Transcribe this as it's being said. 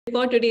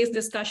for today's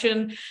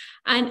discussion.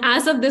 And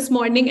as of this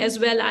morning as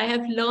well, I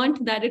have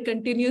learned that it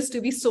continues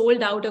to be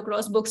sold out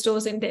across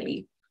bookstores in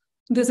Delhi.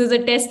 This is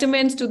a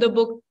testament to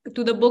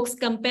the book's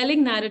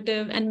compelling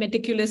narrative and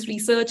meticulous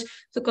research.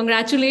 So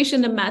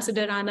congratulations,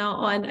 Ambassador Rana,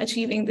 on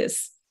achieving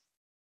this.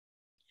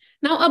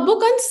 Now, a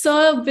book on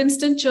Sir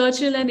Winston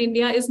Churchill and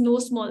India is no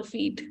small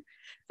feat.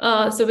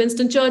 So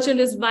Winston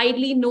Churchill is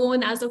widely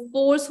known as a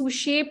force who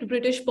shaped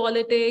British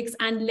politics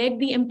and led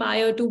the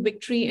empire to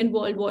victory in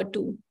World War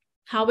II.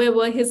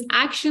 However, his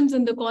actions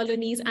in the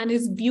colonies and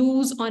his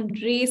views on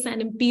race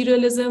and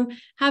imperialism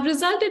have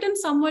resulted in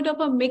somewhat of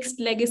a mixed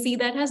legacy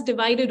that has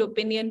divided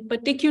opinion,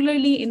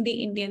 particularly in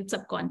the Indian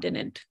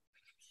subcontinent.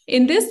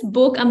 In this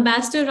book,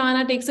 Ambassador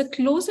Rana takes a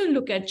closer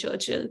look at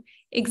Churchill,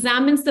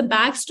 examines the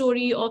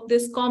backstory of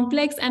this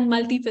complex and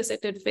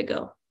multifaceted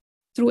figure.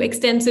 Through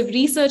extensive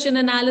research and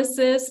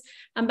analysis,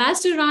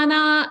 Ambassador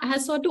Rana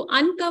has sought to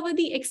uncover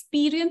the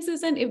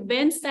experiences and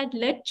events that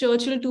led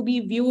Churchill to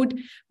be viewed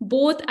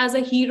both as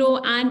a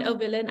hero and a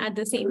villain at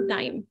the same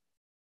time.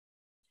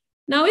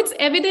 Now, it's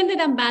evident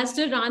that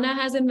Ambassador Rana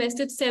has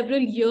invested several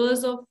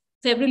years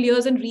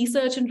in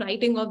research and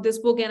writing of this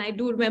book. And I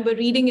do remember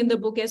reading in the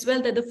book as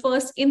well that the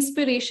first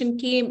inspiration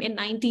came in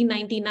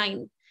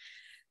 1999.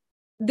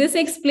 This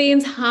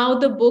explains how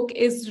the book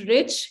is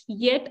rich,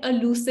 yet a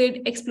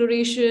lucid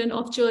exploration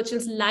of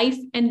Churchill's life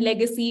and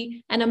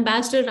legacy, and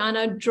Ambassador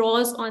Rana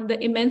draws on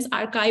the immense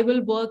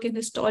archival work and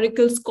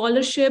historical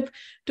scholarship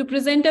to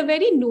present a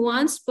very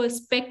nuanced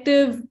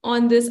perspective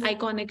on this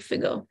iconic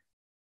figure.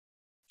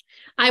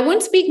 I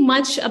won't speak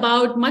much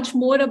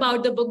more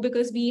about the book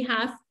because we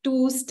have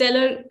two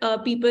stellar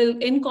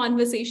people in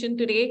conversation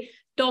today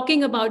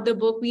talking about the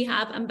book. We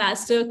have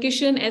Ambassador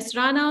Kishan S.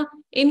 Rana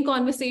in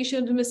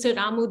conversation with Mr.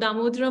 Ramu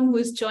Damodaram, who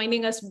is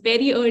joining us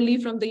very early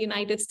from the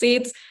United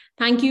States.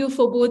 Thank you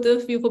for both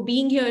of you for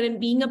being here and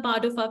being a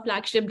part of our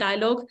flagship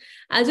dialogue.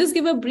 I'll just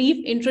give a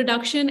brief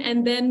introduction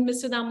and then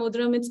Mr.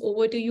 Damodaram, it's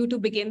over to you to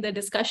begin the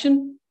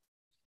discussion.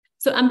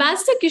 So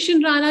Ambassador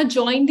Kishan Rana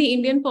joined the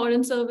Indian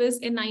Foreign Service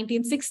in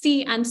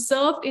 1960 and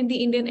served in the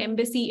Indian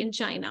Embassy in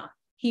China.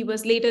 He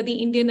was later the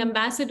Indian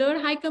Ambassador,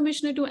 High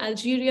Commissioner to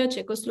Algeria,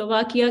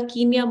 Czechoslovakia,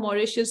 Kenya,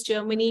 Mauritius,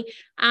 Germany,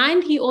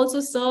 and he also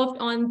served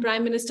on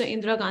Prime Minister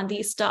Indira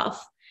Gandhi's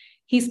staff.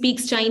 He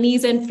speaks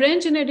Chinese and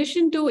French in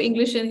addition to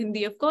English and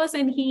Hindi, of course,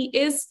 and he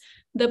is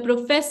the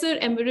Professor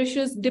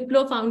Emeritus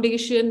Diplo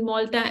Foundation,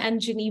 Malta and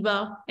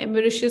Geneva,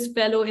 Emeritus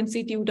Fellow,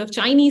 Institute of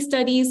Chinese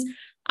Studies,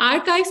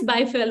 Archives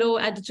by Fellow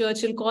at the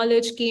Churchill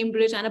College,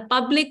 Cambridge, and a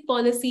public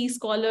policy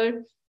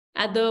scholar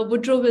at the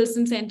Woodrow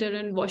Wilson Center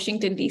in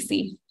Washington,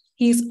 D.C.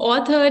 He's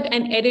authored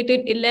and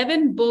edited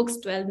 11 books,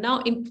 12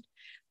 now,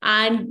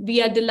 and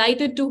we are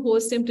delighted to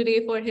host him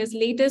today for his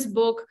latest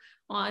book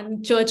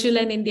on Churchill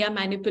and India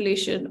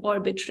Manipulation or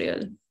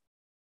Betrayal.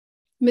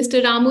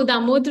 Mr. Ramu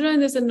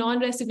Damodaran is a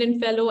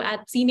non-resident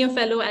senior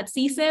fellow at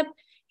CSEP.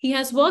 He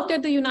has worked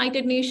at the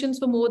United Nations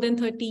for more than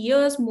 30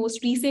 years,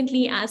 most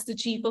recently as the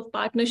Chief of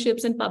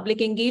Partnerships and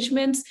Public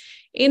Engagements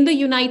in the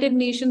United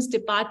Nations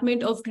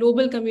Department of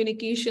Global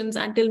Communications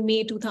until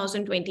May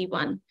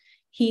 2021.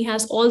 He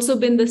has also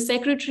been the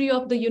Secretary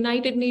of the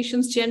United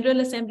Nations General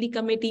Assembly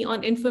Committee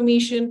on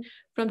Information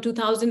from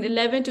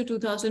 2011 to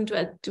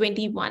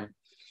 2021.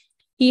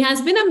 He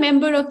has been a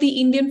member of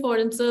the Indian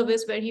Foreign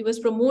Service, where he was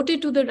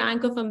promoted to the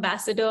rank of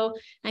ambassador,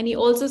 and he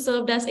also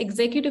served as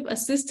executive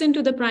assistant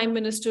to the Prime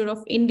Minister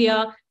of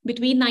India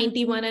between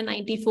 91 and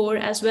 94,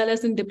 as well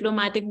as in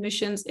diplomatic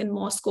missions in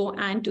Moscow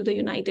and to the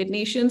United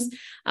Nations,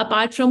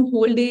 apart from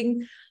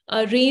holding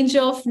a range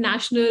of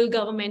national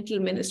governmental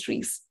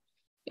ministries.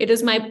 It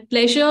is our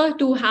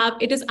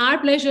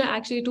pleasure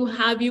actually to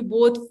have you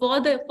both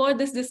for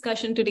this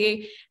discussion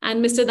today.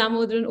 And Mr.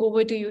 Damodaran,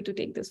 over to you to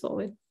take this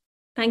forward.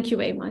 Thank you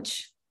very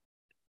much.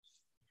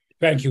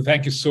 Thank you.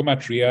 Thank you so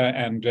much, Ria.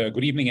 And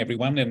good evening,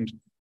 everyone. And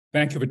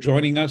thank you for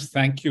joining us.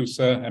 Thank you,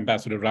 Sir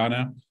Ambassador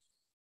Rana,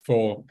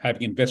 for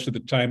having invested the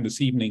time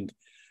this evening.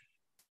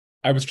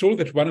 I was told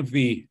that one of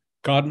the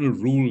cardinal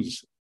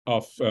rules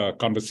of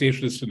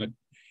conversationalists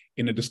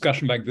in a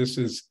discussion like this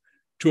is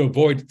to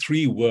avoid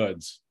 3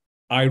 words.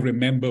 I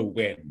remember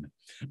when.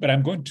 But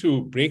I'm going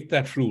to break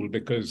that rule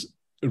because,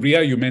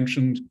 Ria, you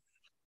mentioned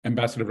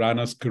Ambassador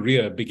Rana's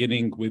career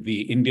beginning with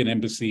the Indian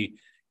Embassy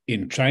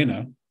in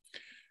China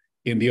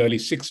in the early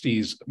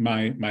 60s.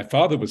 My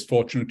father was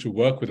fortunate to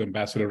work with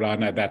Ambassador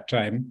Rana at that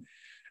time,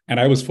 and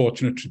I was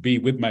fortunate to be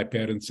with my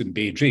parents in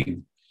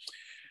Beijing.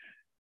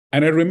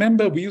 And I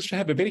remember we used to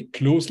have a very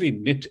closely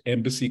knit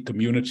embassy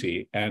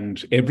community,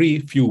 and every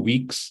few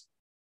weeks,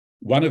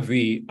 one of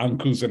the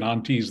uncles and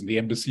aunties in the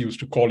embassy used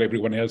to call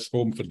everyone else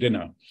home for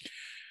dinner.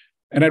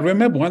 And I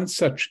remember one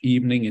such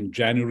evening in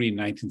January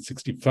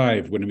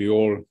 1965 when we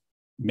all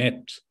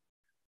met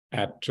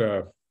at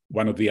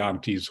one of the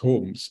aunties'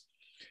 homes.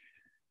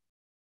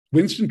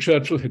 Winston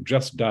Churchill had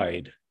just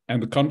died,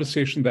 and the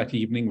conversation that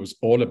evening was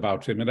all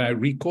about him. And I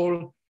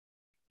recall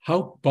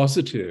how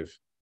positive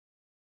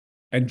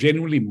and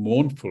genuinely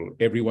mournful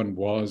everyone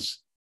was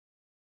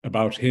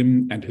about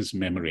him and his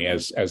memory.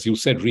 As you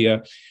said,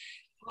 Ria,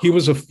 He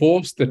was a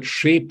force that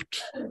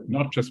shaped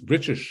not just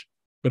British,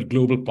 but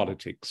global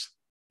politics.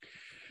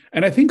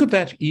 And I think of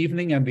that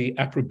evening and the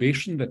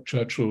approbation that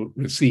Churchill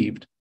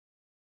received.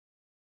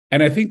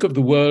 And I think of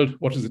the world,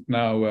 what is it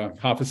now,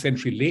 half a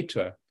century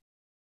later,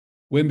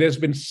 when there's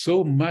been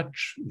so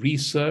much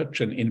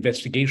research and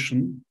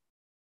investigation,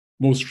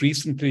 most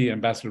recently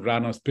Ambassador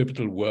Rana's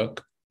pivotal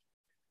work,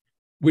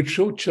 which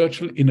showed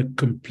Churchill in a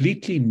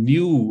completely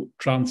new,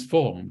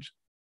 transformed,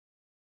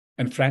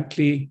 and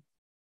frankly,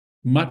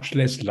 much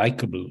less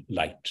likable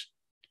light.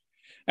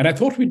 And I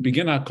thought we'd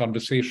begin our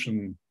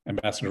conversation,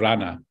 Ambassador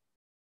Rana,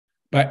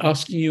 by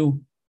asking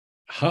you,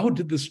 how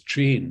did this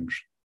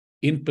change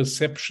in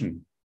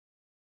perception,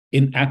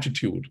 in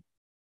attitude,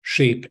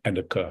 shape and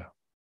occur?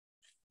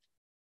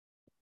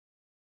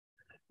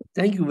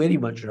 Thank you very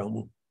much,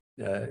 Ramu.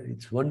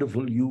 It's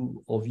wonderful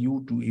of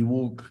you to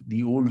evoke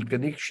the old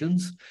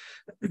connections,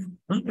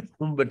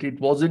 but it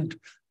wasn't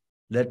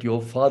that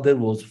your father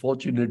was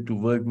fortunate to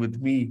work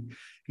with me.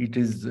 It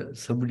is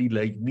somebody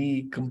like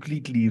me,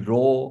 completely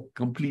raw,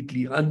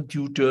 completely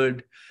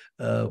untutored,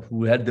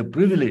 who had the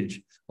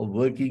privilege of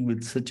working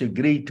with such a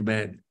great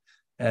man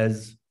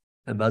as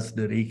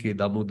Ambassador A.K.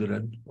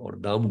 Damodaran, or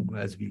Damu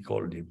as we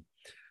called him.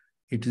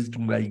 It is to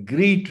my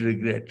great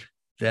regret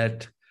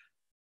that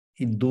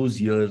in those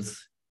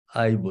years,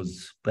 I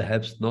was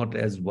perhaps not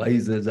as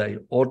wise as I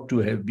ought to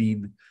have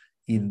been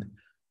in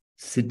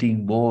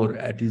sitting more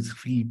at his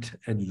feet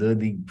and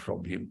learning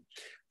from him.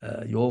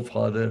 Your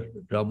father,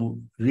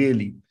 Ramu,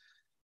 really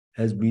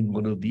has been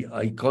one of the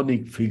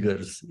iconic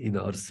figures in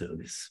our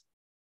service.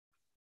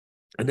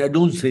 And I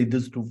don't say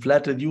this to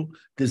flatter you.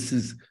 This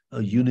is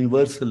a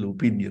universal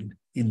opinion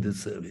in the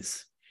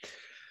service.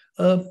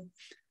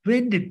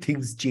 When did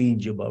things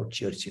change about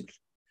Churchill?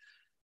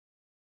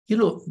 You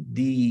know,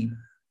 the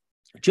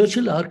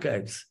Churchill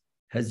Archives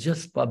has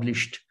just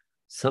published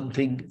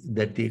something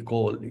that they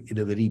call, in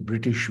a very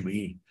British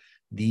way,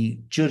 the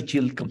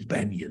Churchill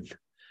Companion.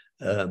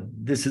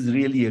 This is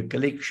really a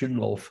collection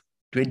of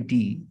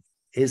 20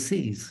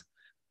 essays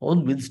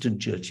on Winston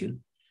Churchill.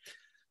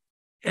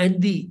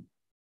 And the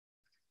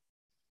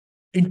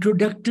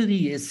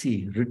introductory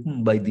essay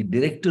written by the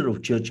director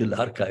of Churchill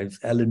Archives,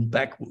 Alan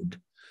Packwood,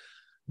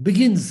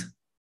 begins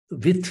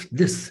with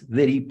this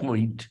very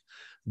point,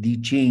 the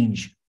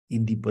change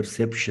in the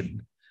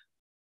perception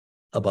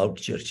about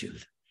Churchill.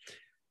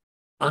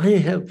 I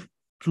have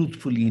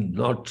truthfully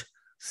not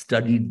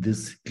studied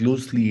this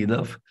closely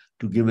enough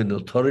to give an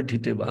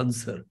authoritative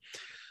answer,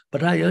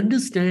 but I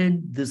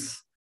understand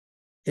this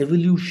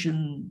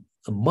evolution,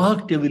 a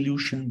marked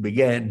evolution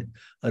began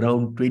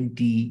around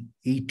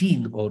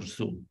 2018 or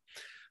so,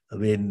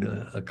 when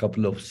a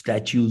couple of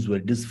statues were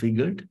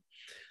disfigured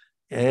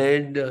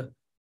and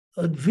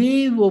a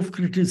wave of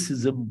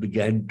criticism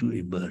began to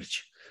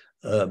emerge.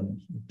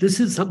 This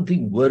is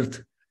something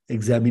worth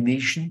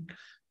examination,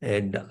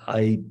 and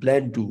I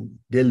plan to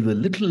delve a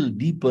little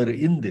deeper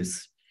in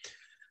this.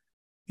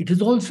 It is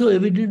also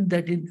evident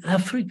that in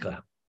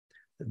Africa,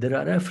 there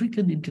are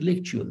African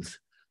intellectuals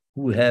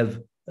who have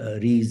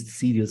raised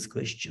serious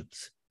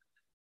questions.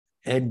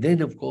 And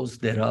then, of course,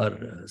 there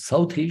are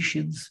South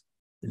Asians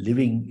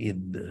living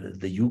in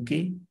the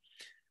UK.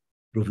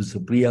 Professor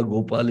Priya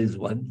Gopal is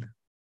one.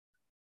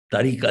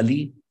 Tariq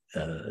Ali,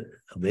 a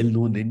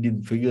well-known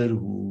Indian figure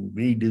who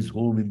made his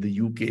home in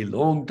the UK a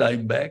long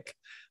time back,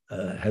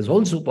 has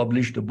also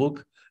published a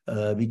book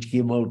which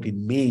came out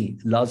in May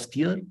last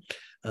year,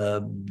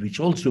 which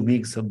also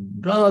makes some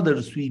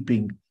rather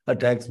sweeping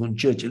attacks on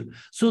Churchill.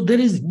 So there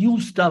is new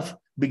stuff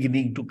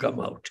beginning to come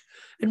out.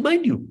 And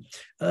mind you,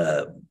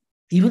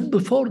 even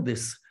before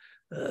this,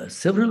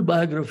 several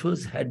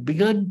biographers had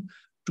begun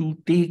to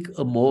take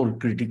a more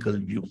critical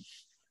view.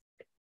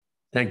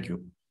 Thank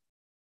you.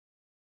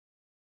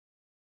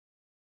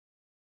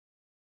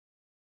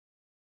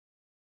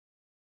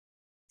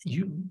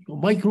 Your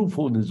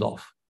microphone is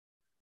off.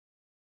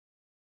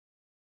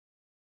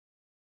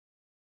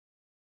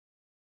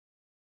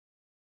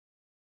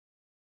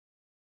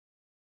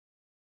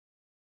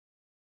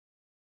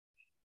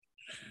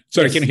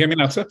 Sorry, yes. Can you hear me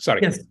now, sir? Sorry.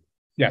 Yes.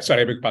 Yeah,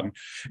 sorry, I beg your pardon.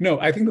 No,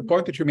 I think the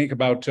point that you make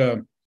about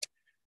a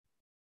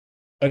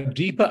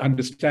deeper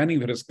understanding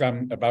that has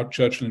come about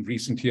Churchill in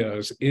recent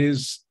years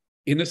is,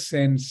 in a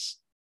sense,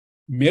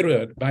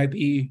 mirrored by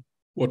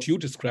what you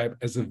describe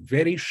as a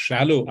very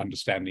shallow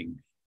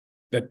understanding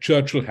that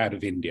Churchill had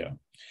of India.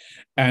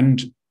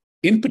 And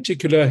in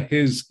particular,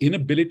 his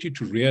inability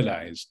to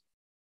realize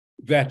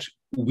that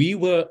we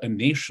were a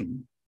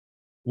nation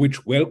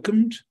which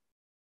welcomed,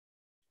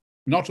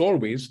 not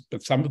always,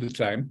 but some of the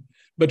time,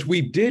 but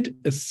we did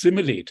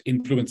assimilate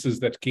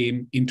influences that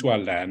came into our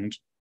land,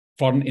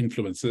 foreign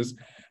influences,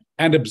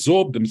 and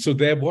absorb them. So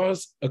there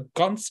was a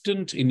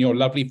constant, in your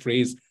lovely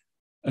phrase,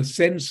 a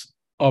sense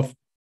of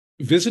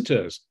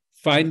visitors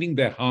finding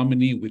their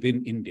harmony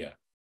within India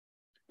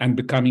and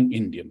becoming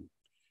Indian.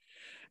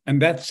 And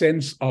that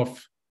sense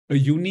of a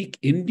unique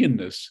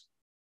Indianness,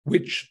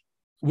 which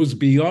was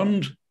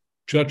beyond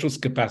Churchill's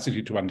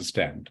capacity to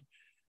understand.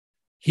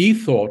 He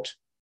thought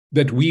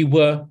that we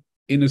were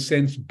in a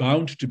sense,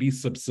 bound to be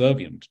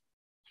subservient.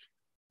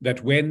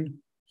 That when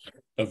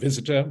a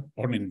visitor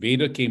or an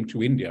invader came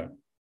to India,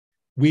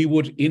 we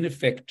would, in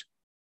effect,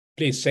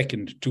 play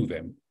second to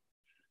them.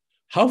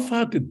 How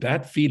far did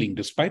that feeling,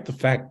 despite the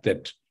fact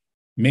that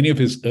many of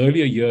his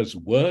earlier years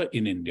were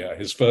in India,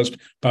 his first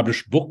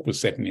published book was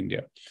set in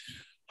India,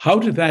 how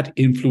did that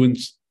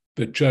influence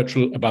the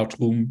Churchill about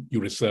whom you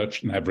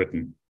researched and have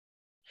written?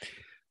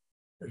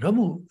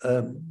 Ramu,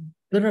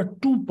 there are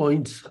 2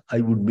 points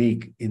I would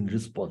make in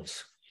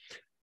response.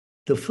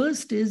 The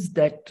first is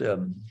that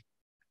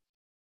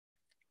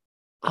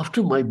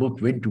after my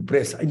book went to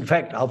press, in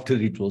fact, after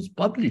it was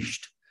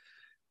published,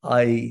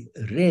 I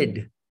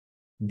read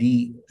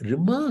the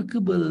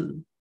remarkable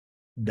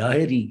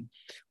diary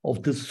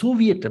of the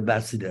Soviet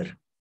ambassador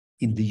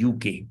in the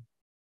UK,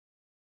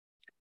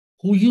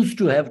 who used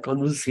to have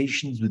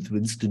conversations with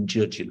Winston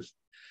Churchill.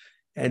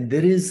 And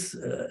there is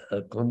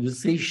a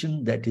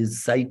conversation that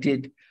is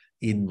cited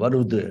in one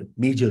of the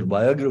major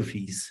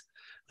biographies,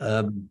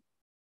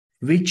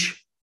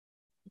 which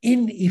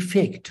in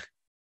effect,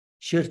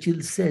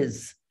 Churchill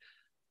says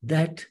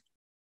that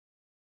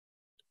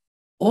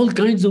all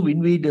kinds of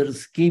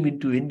invaders came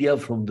into India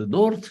from the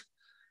north,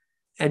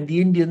 and the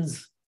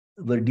Indians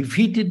were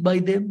defeated by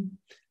them,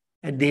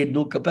 and they had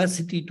no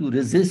capacity to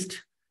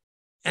resist.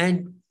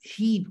 And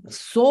he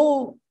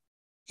saw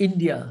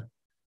India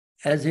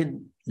as a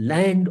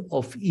land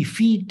of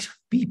effete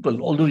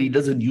people, although he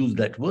doesn't use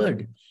that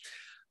word,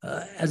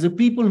 as a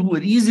people who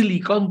were easily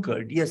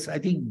conquered. Yes, I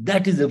think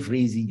that is a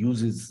phrase he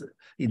uses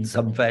in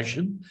some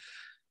fashion.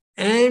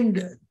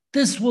 And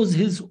this was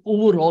his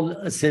overall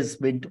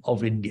assessment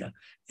of India,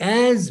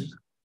 as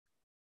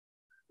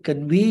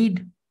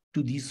conveyed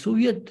to the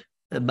Soviet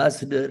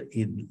ambassador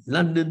in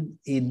London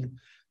in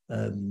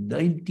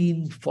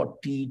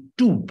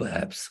 1942,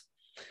 perhaps.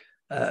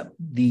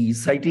 The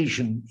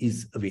citation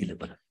is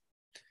available.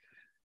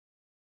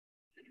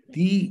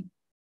 The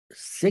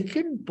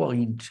second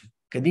point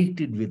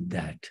connected with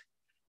that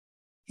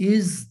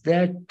is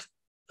that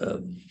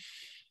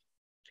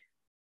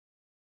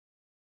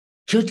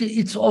Churchill,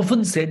 it's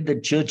often said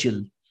that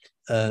Churchill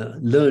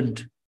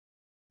learned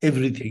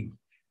everything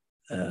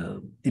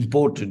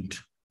important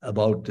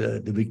about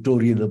the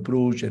Victorian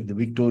approach and the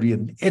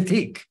Victorian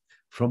ethic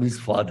from his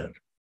father.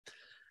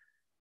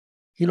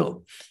 You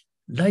know,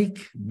 like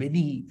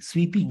many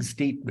sweeping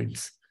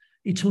statements,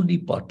 it's only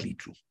partly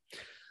true.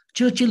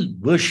 Churchill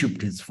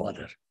worshipped his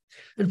father.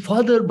 And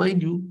father,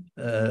 mind you,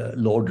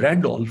 Lord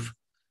Randolph,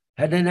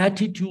 had an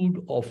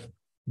attitude of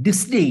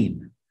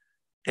disdain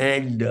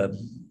and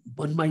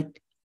one might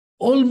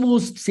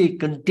almost say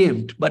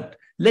contempt, but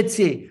let's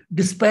say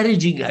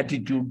disparaging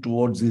attitude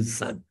towards his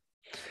son.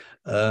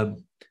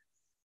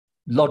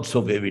 Lots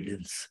of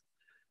evidence.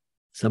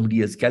 Somebody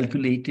has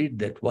calculated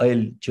that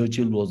while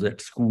Churchill was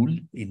at school,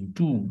 in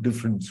 2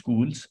 different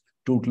schools,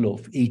 total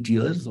of 8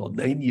 years or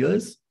 9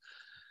 years,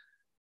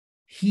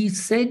 he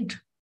sent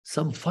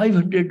some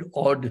 500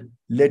 odd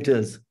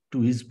letters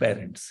to his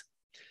parents,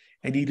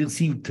 and he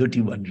received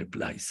 31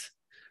 replies.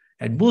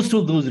 And most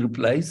of those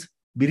replies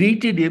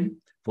berated him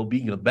for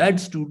being a bad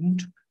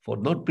student, for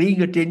not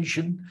paying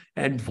attention,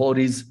 and for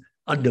his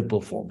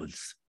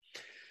underperformance.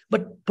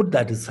 But put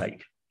that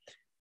aside.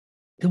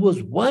 There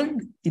was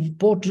one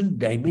important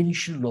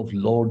dimension of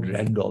Lord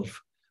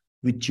Randolph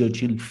which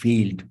Churchill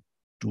failed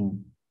to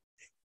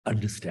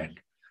understand.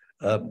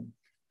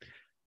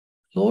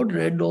 Lord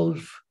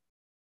Randolph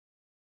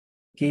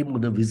came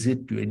on a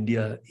visit to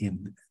India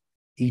in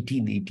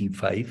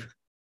 1885,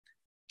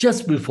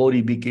 just before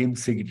he became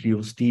Secretary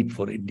of State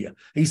for India.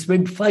 He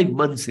spent 5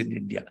 months in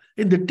India,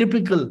 in the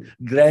typical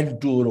grand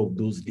tour of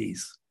those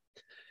days.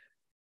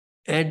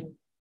 And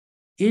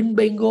in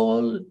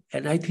Bengal,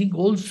 and I think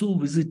also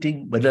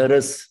visiting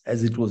Banaras,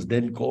 as it was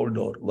then called,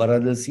 or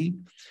Varanasi,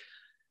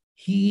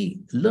 he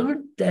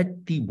learned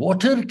that the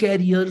water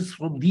carriers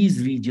from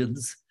these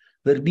regions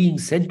were being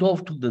sent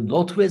off to the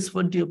northwest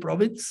frontier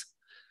province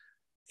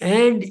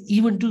and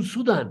even to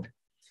Sudan.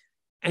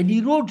 And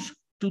he wrote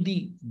to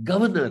the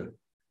governor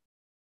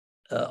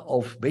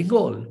of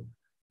Bengal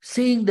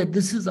saying that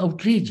this is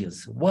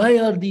outrageous. Why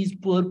are these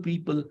poor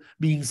people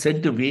being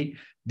sent away?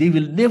 They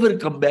will never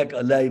come back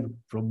alive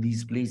from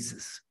these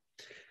places.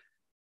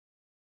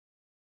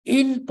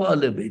 In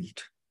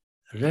Parliament,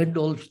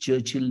 Randolph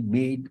Churchill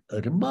made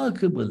a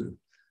remarkable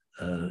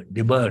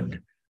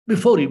demand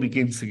before he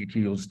became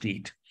Secretary of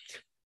State.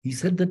 He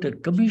said that a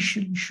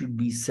commission should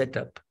be set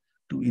up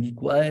to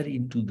inquire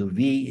into the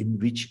way in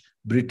which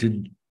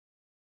Britain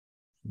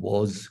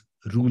was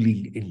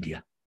ruling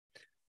India.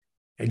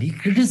 And he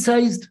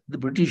criticized the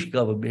British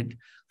government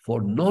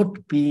for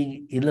not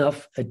paying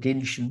enough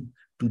attention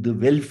to the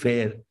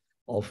welfare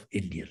of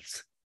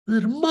Indians. A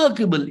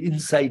remarkable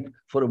insight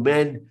for a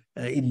man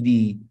in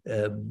the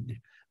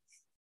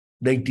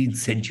 19th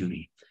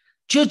century.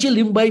 Churchill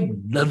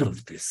imbibed none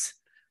of this.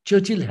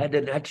 Churchill had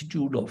an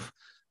attitude of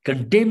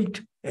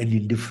contempt and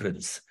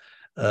indifference.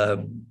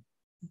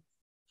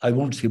 I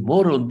won't say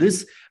more on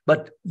this,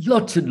 but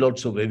lots and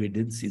lots of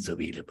evidence is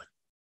available.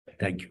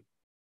 Thank you.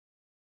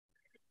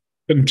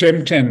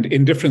 Contempt and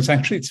indifference.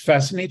 Actually, it's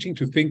fascinating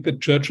to think that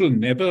Churchill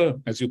never,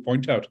 as you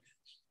point out,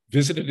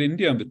 visited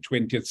India in the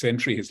 20th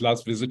century. His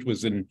last visit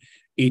was in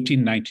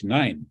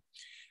 1899.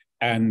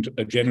 And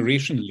a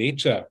generation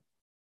later,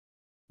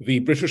 the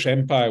British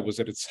Empire was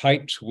at its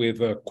height with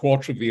a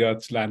quarter of the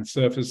Earth's land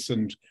surface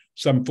and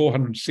some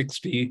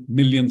 460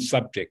 million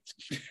subjects.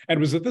 And it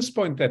was at this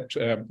point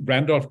that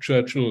Randolph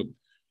Churchill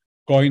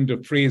coined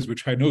a phrase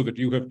which I know that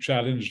you have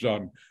challenged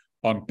on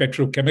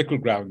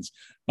petrochemical grounds,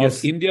 of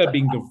Yes. India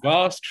being the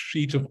vast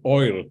sheet of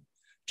oil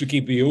to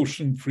keep the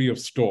ocean free of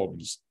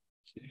storms.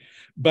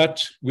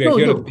 But we're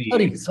here at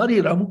the...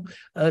 Sorry, Ramu.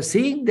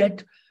 Saying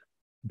that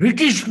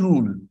British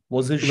rule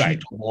was a sheet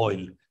Right. of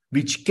oil,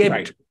 which kept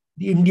Right.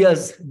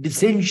 India's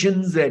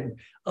dissensions and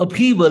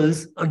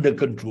upheavals under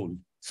control.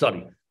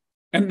 Sorry.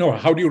 And no,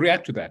 how do you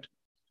react to that?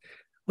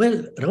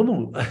 Well,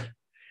 Ramu,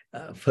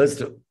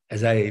 first,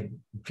 as I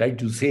tried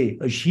to say,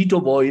 a sheet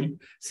of oil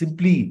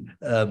simply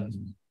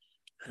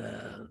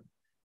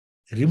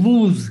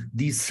removes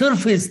the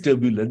surface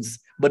turbulence,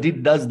 but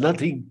it does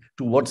nothing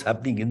to what's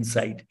happening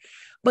inside.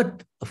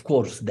 But of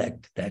course,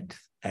 that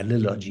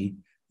analogy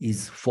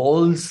is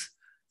false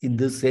in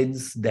the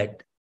sense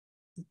that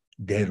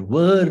there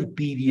were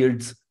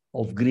periods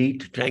of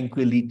great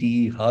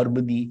tranquility,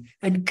 harmony,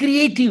 and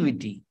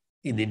creativity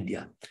in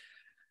India.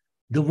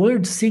 The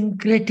word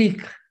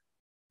syncretic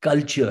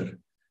culture,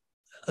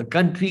 a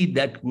country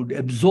that would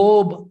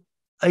absorb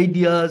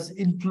ideas,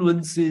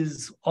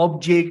 influences,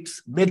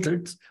 objects,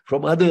 methods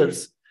from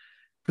others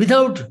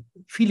without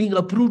feeling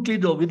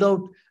uprooted or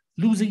without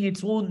losing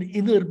its own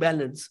inner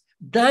balance,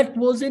 that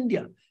was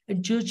India.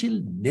 And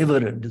Churchill never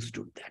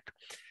understood that.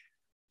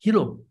 You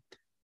know,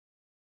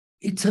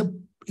 it's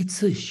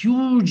a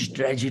huge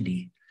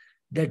tragedy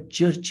that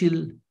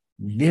Churchill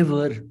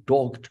never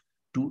talked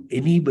to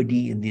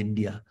anybody in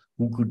India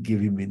who could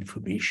give him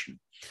information.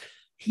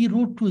 He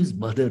wrote to his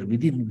mother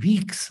within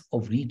weeks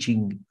of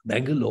reaching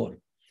Bangalore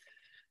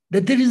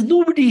that there is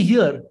nobody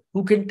here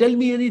who can tell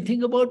me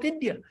anything about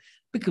India,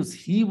 because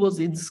he was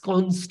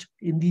ensconced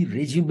in the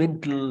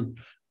regimental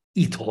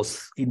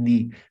ethos, in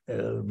the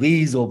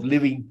ways of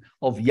living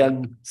of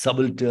young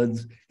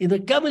subalterns in a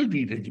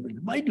cavalry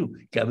regiment. Mind you,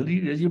 cavalry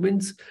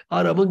regiments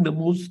are among the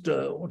most,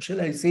 what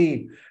shall I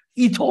say,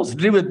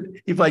 ethos-driven,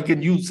 if I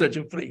can use such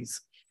a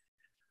phrase.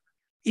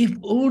 If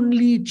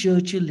only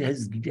Churchill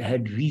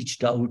had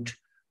reached out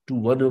to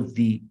one of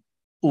the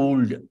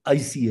old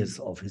ICS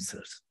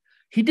officers.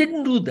 He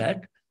didn't do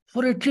that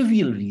for a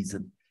trivial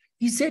reason.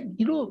 He said,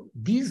 you know,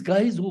 these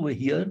guys over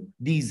here,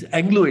 these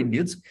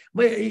Anglo-Indians,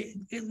 very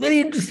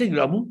interesting,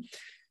 Ramu.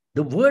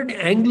 The word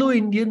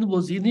Anglo-Indian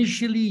was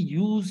initially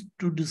used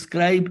to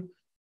describe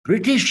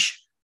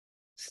British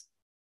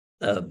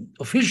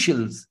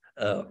officials,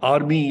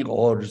 army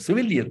or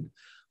civilian,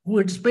 who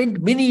had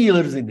spent many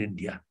years in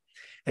India.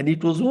 And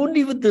it was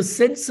only with the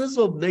census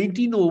of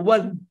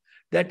 1901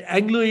 that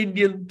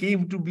Anglo-Indian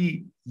came to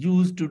be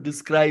used to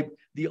describe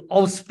the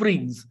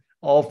offsprings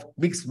of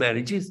mixed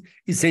marriages,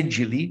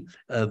 essentially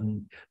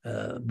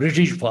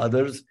British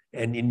fathers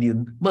and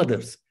Indian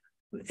mothers.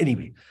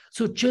 Anyway,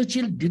 so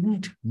Churchill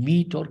didn't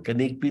meet or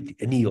connect with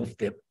any of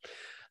them.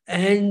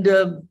 And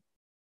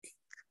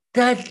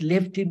that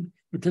left him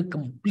with a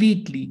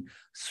completely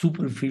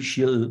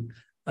superficial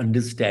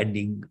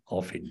understanding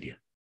of India.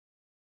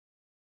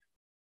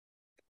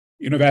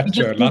 You know, that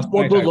last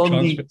night I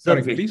chanced...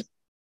 Sorry, please.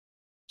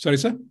 Sorry,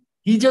 sir?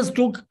 He just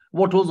took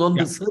what was on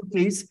the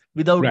surface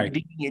without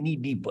digging any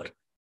deeper.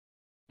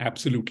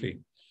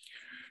 Absolutely.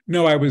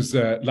 No, I was,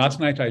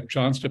 last night I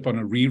chanced upon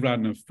a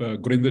rerun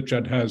of Gurinder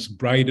Chadha's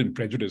Bride and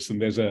Prejudice,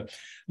 and there's a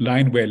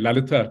line where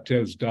Lalita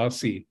tells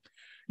Darcy,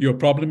 your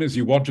problem is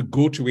you want to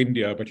go to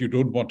India, but you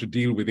don't want to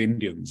deal with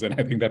Indians. And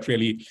I think that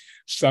really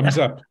sums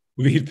up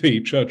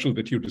the Churchill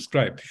that you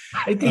described.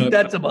 I think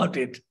that's about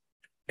it.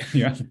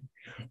 Yeah.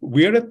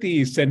 We're at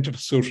the Center for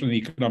Social and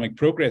Economic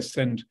Progress,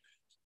 and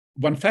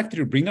one fact that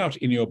you bring out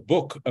in your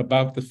book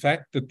about the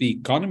fact that the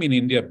economy in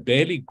India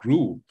barely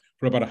grew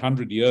for about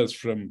 100 years,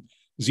 from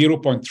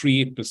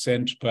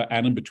 0.38% per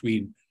annum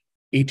between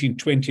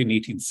 1820 and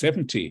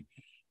 1870,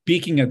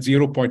 peaking at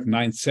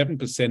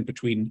 0.97%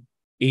 between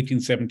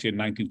 1870 and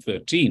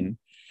 1913,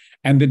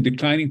 and then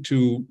declining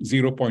to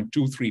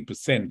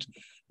 0.23%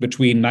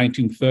 between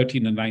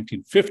 1913 and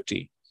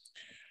 1950.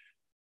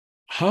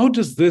 How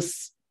does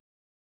this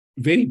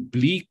very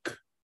bleak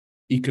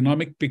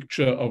economic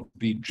picture of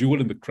the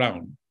jewel in the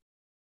crown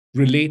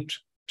relate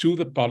to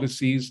the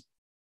policies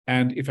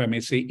and, if I may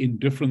say,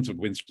 indifference of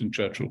Winston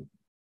Churchill?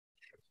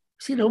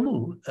 See,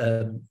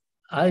 Ramu,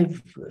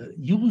 I've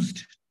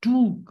used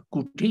two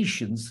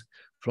quotations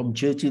from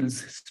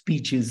Churchill's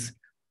speeches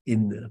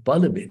in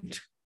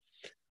Parliament.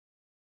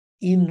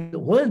 In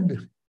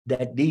one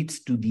that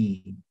dates to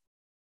the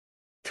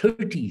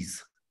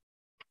 30s,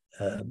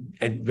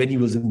 and when he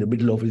was in the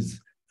middle of his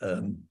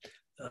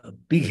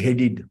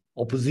big-headed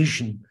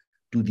opposition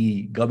to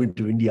the Government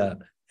of India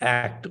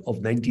Act of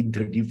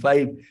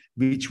 1935,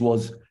 which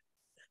was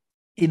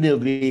in a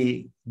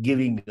way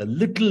giving a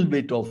little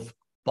bit of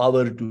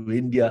power to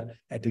India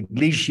at a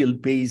glacial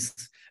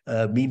pace,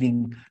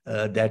 meaning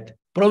that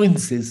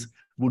provinces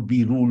would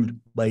be ruled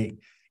by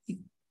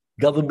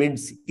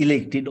governments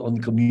elected on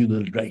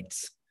communal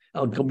rights,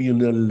 on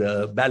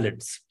communal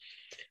ballots.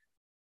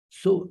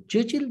 So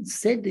Churchill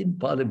said in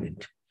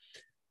Parliament,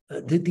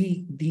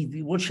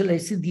 what shall I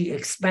say, the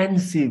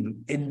expansive,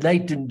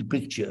 enlightened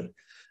picture.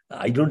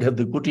 I don't have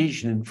the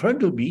quotation in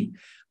front of me,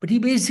 but he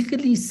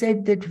basically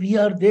said that we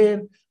are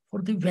there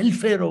for the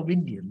welfare of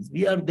Indians.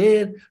 We are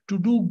there to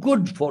do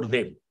good for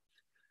them.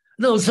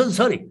 No, so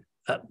sorry.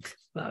 I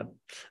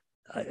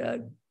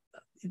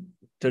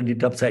turned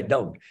it upside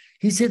down.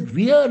 He said,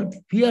 we are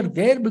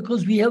there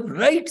because we have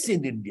rights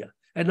in India.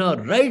 And our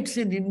rights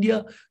in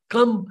India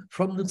come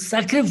from the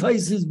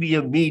sacrifices we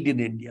have made in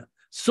India.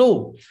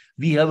 So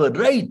we have a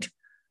right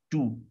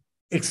to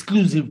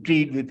exclusive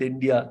trade with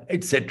India,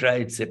 etc.,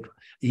 etc.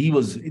 He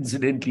was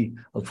incidentally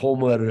a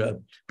former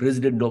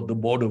president of the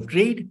Board of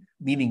Trade,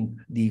 meaning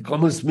the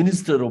Commerce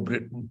Minister of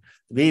Britain,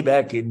 way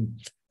back in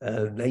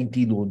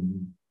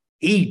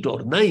 1908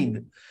 or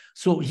 9.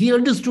 So he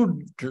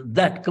understood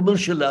that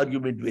commercial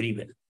argument very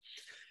well.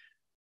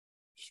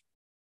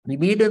 He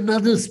made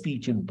another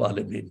speech in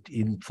Parliament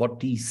in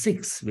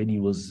 46 when he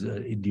was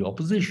in the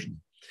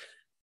opposition,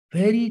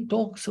 where he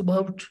talks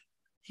about,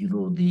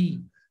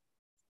 the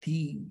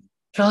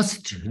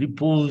trust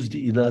reposed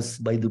in us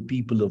by the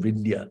people of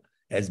India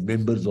as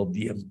members of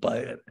the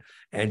empire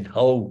and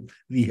how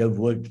we have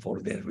worked for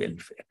their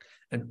welfare.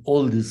 And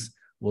all this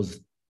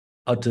was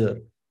utter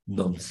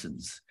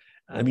nonsense.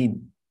 I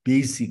mean,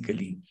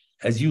 basically,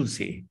 as you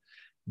say,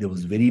 there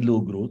was very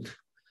low growth.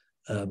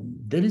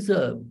 There is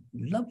a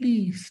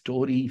lovely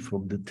story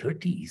from the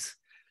 30s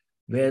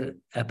where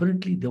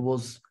apparently there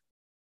was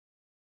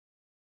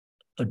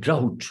a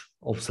drought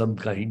of some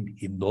kind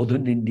in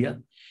northern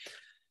India.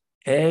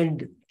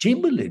 And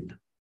Chamberlain,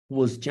 who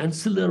was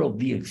Chancellor of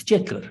the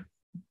Exchequer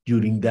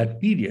during that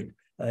period,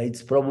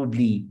 it's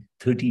probably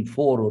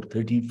 34 or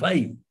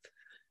 35,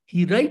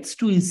 he writes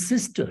to his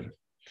sister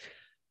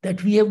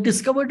that we have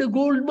discovered a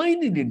gold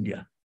mine in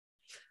India,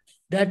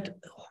 that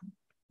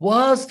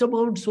vast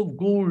amounts of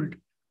gold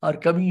are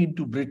coming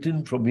into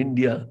Britain from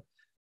India,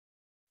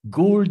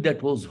 gold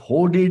that was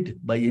hoarded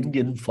by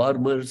Indian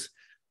farmers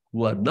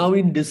who are now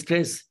in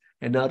distress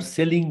and are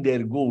selling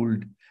their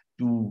gold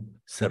to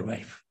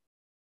survive.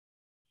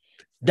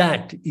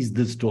 That is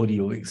the story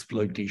of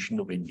exploitation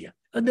of India.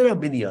 And there are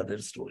many other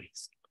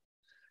stories.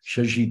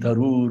 Shashi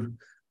Tharoor,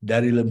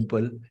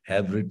 Dalrymple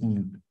have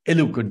written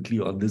eloquently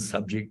on this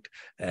subject,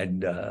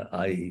 and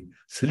I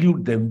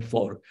salute them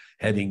for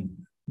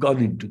having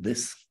gone into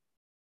this.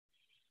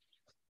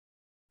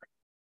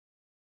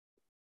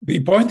 The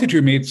point that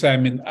you made,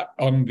 Simon,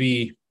 on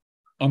the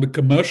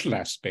commercial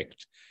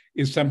aspect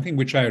is something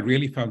which I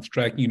really found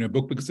striking in your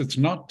book, because it's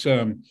not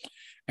an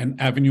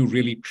avenue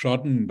really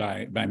trodden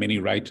by many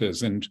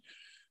writers. And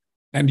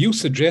you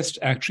suggest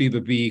actually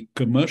that the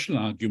commercial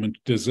argument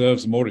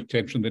deserves more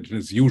attention than it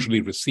is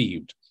usually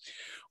received.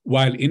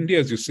 While India,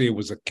 as you say,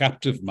 was a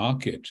captive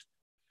market,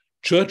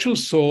 Churchill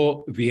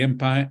saw the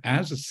empire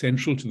as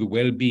essential to the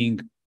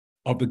well-being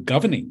of the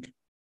governing,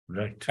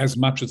 right, as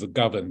much as the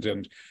governed.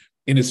 And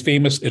in his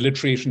famous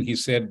illustration, he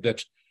said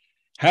that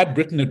had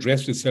Britain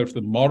addressed itself to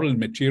the moral and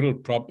material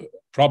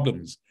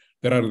problems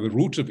that are at the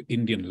root of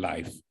Indian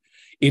life,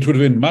 it would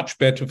have been much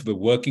better for the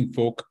working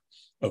folk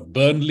of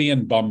Burnley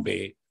and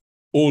Bombay,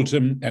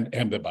 Oldham and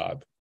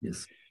Ahmedabad.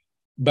 Yes.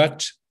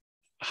 But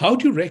how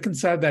do you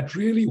reconcile that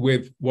really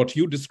with what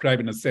you describe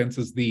in a sense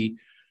as the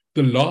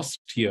lost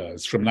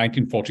years from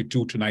 1942 to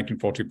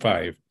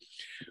 1945,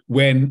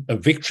 when a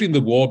victory in the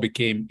war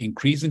became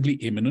increasingly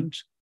imminent,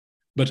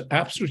 but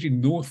absolutely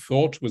no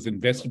thought was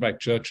invested by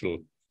Churchill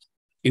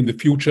in the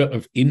future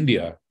of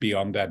India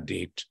beyond that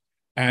date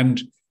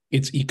and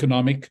its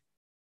economic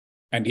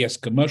and, yes,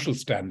 commercial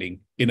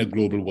standing in a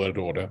global world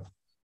order?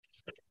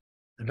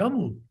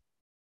 Ramu,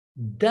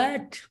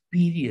 that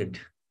period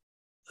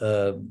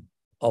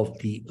of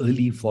the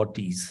early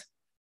 40s,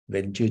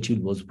 when Churchill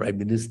was Prime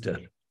Minister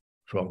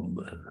from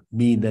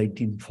May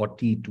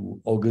 1940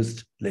 to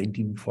August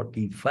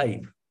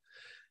 1945,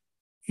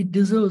 it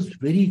deserves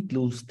very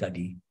close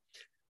study.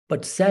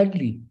 But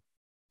sadly,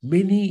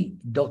 many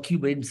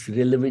documents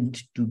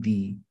relevant to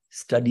the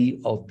study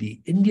of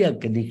the India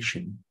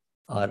connection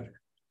are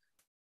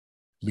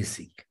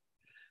missing.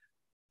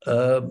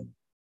 Narendra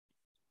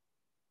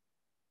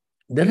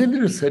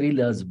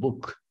Sarila's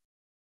book,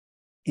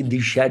 In the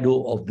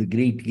Shadow of the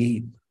Great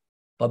Game,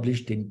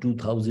 published in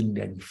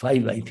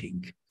 2005, I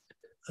think,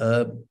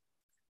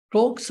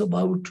 talks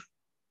about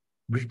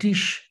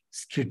British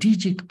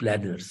strategic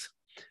planners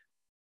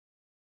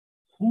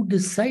who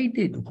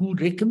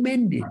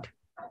recommended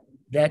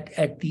that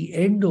at the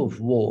end of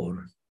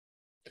war,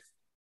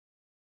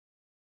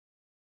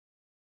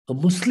 a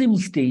Muslim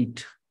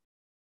state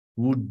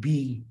would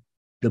be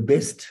the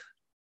best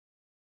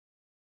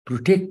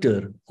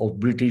protector of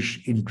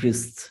British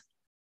interests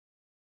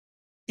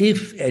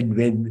if and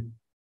when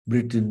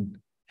Britain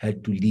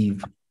had to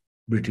leave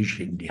British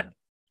India.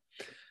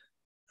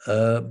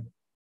 And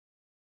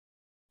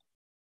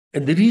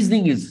the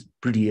reasoning is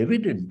pretty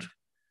evident.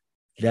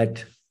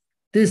 that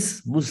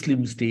this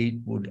Muslim state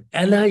would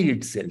ally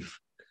itself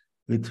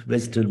with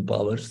Western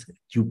powers,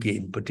 UK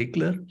in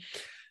particular,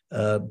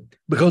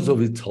 because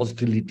of its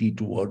hostility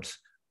towards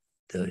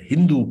the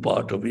Hindu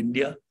part of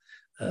India,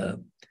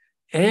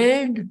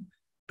 and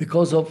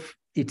because of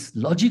its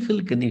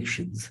logical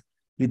connections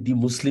with the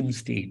Muslim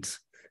states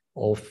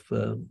of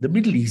the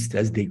Middle East,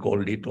 as they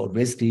called it, or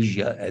West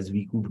Asia, as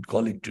we would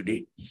call it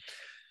today.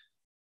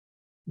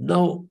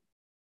 Now,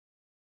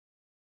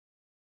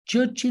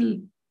 Churchill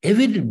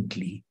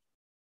evidently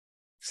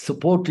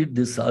supported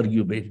this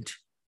argument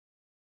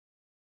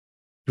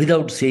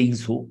without saying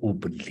so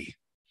openly.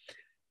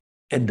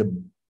 And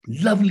the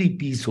lovely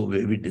piece of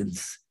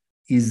evidence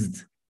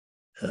is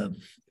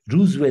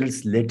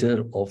Roosevelt's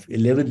letter of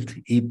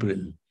 11th April,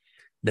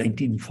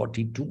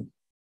 1942,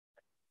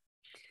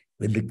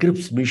 when the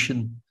Cripps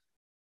mission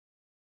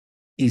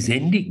is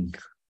ending.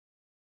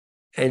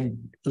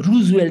 And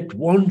Roosevelt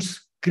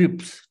wants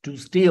Cripps to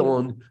stay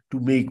on to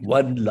make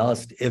one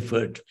last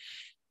effort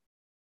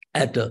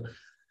at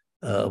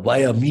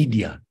via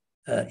media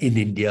in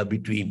India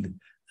between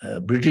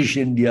British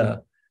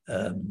India,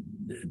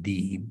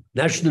 the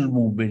national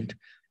movement,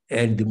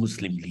 and the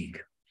Muslim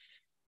League.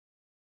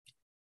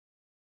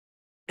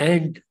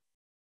 And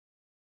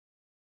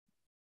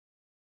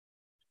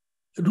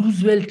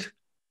Roosevelt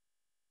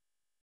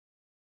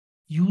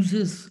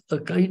uses a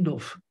kind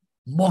of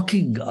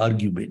mocking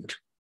argument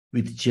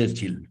with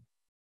Churchill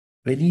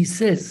when he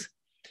says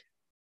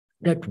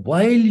that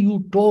while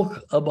you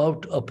talk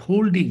about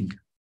upholding,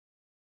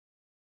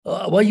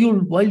 while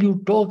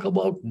you talk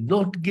about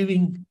not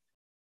giving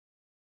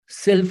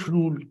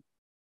self-rule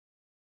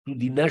to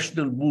the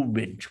national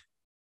movement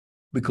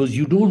because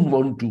you don't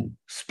want to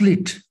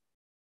split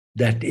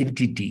that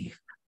entity,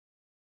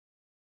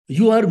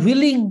 you are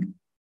willing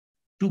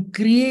to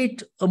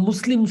create a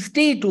Muslim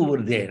state over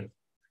there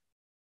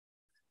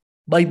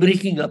by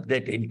breaking up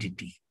that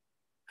entity.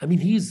 I mean,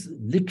 he's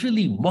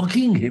literally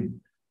mocking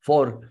him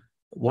for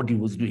what he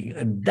was doing.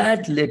 And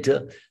that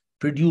letter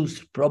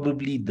produced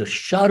probably the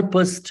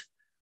sharpest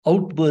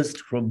outburst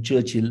from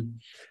Churchill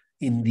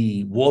in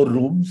the war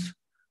rooms.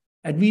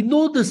 And we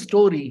know the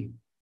story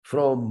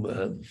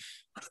from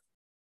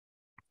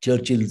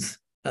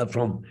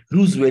from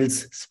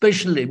Roosevelt's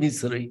special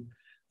emissary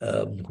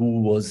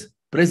who was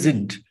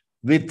present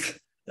with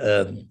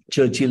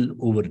Churchill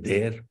over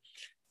there,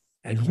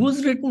 and who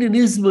was written in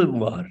his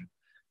memoir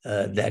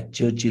that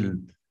Churchill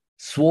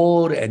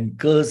swore and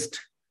cursed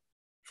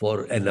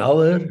for an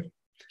hour.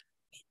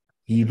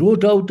 He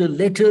wrote out a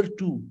letter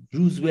to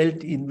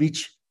Roosevelt in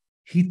which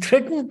he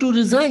threatened to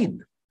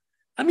resign.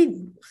 I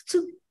mean, it's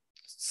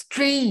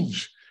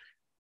strange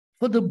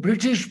for the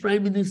British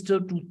Prime Minister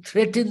to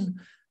threaten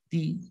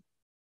the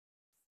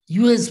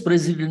US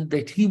President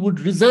that he would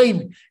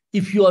resign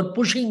if you are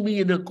pushing me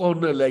in a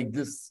corner like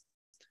this.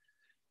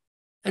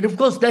 And of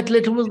course, that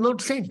letter was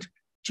not sent.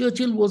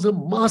 Churchill was a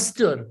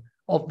master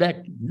of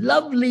that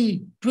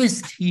lovely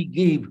twist he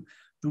gave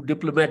to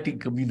diplomatic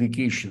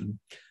communication.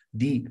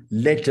 The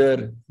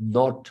letter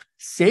not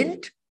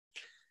sent,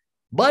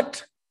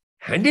 but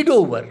handed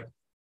over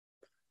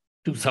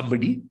to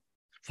somebody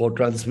for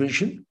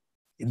transmission,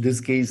 in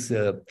this case,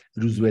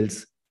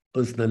 Roosevelt's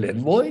personal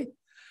envoy,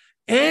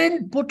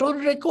 and put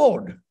on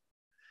record,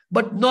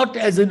 but not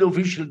as an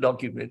official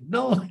document.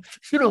 Now,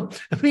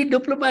 we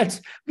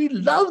diplomats, we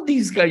love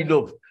these kind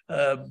of,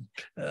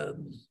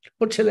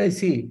 what shall I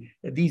say,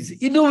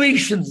 these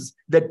innovations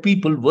that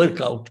people work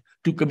out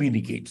to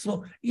communicate.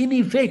 So, in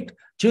effect,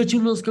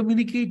 Churchill was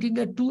communicating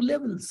at two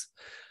levels.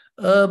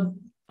 So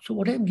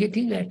what I'm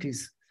getting at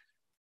is,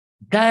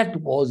 that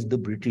was the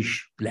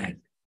British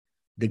plan,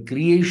 the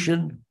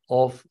creation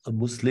of a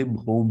Muslim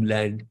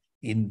homeland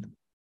in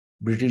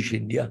British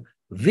India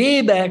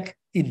way back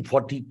in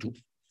 42.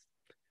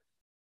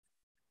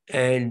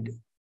 And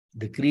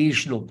the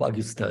creation of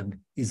Pakistan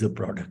is a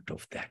product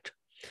of that.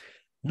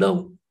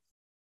 Now,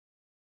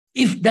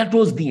 if that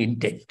was the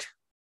intent,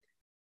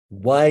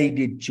 why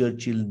did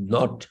Churchill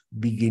not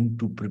begin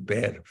to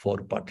prepare for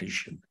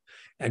partition?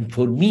 And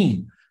for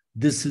me,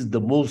 this is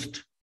the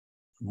most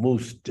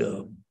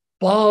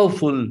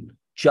powerful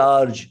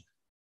charge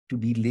to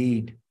be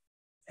laid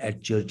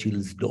at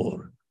Churchill's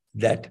door,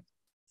 that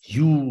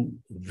you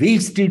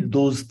wasted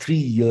those 3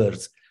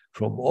 years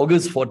from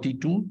August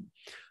 42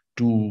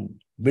 to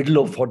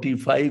middle of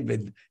 45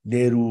 when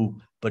Nehru,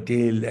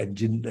 Patel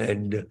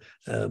and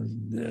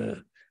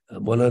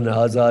Maulana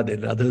Azad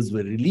and others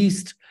were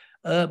released.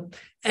 And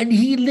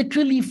he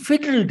literally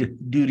fiddled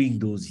during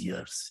those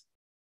years.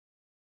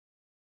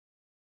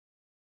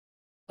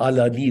 A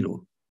la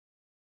Nero.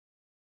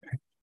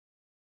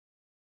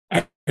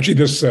 Actually,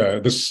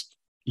 this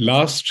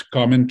last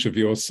comment of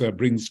yours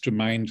brings to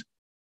mind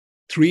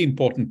three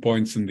important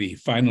points in the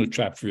final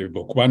chapter of your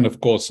book. One, of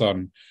course,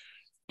 on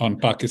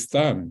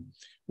Pakistan,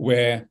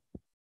 where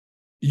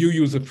you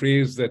use a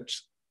phrase that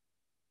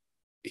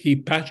he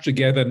patched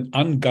together an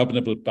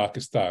ungovernable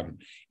Pakistan.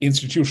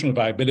 Institutional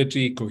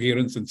viability,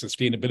 coherence, and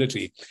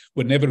sustainability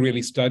were never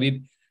really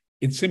studied.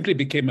 it simply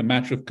became a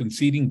matter of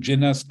conceding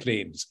Jinnah's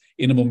claims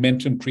in a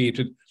momentum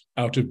created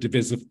out of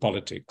divisive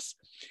politics.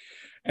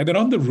 And then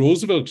on the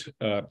Roosevelt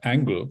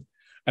angle,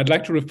 I'd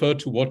like to refer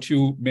to what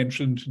you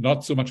mentioned,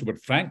 not so much about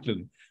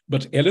Franklin,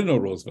 but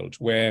Eleanor Roosevelt,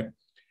 where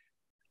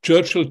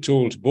Churchill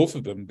told both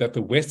of them that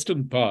the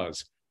Western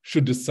powers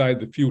should decide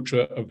the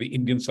future of the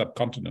Indian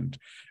subcontinent.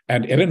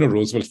 And Eleanor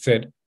Roosevelt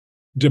said,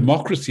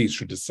 democracies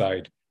should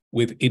decide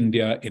with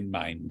India in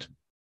mind.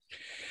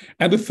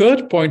 And the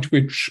third point,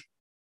 which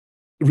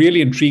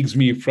really intrigues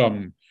me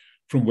from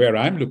where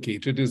I'm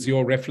located, is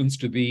your reference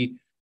to the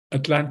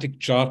Atlantic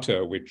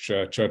Charter, which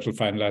Churchill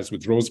finalized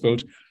with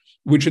Roosevelt,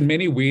 which in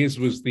many ways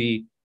was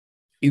the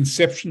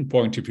inception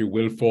point, if you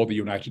will, for the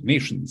United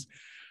Nations.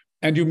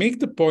 And you make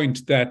the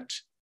point that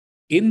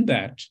in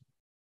that,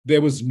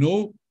 there was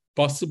no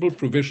possible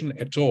provision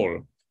at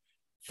all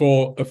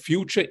for a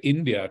future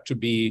India to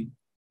be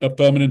a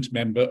permanent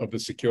member of the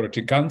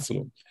Security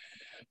Council.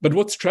 But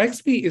what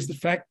strikes me is the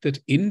fact that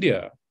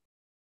India,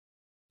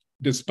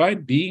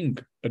 despite being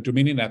a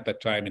dominion at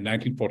that time in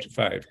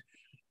 1945,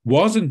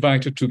 was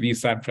invited to the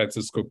San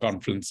Francisco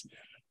conference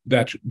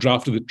that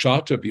drafted the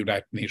Charter of the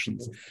United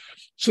Nations.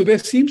 So there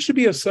seems to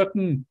be a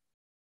certain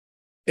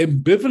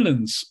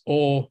ambivalence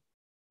or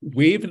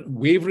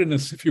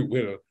waveriness, if you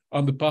will,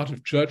 on the part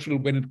of Churchill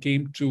when it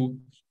came to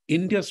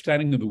India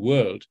standing in the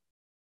world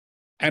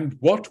and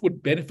what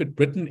would benefit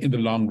Britain in the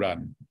long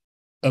run,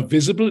 a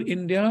visible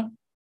India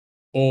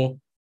or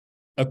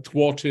a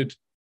thwarted,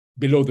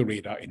 below the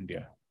radar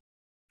India.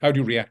 How do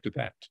you react to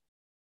that?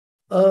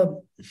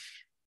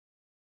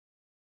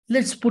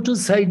 Let's put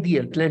aside the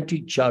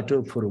Atlantic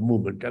Charter for a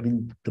moment. I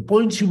mean, the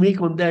points you make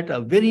on that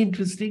are very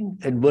interesting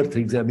and worth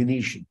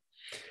examination.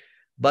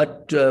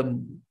 But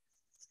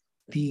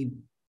the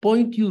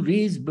point you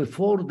raised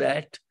before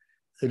that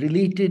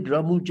related,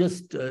 Ramu,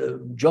 just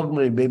jog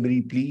my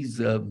memory,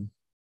 please.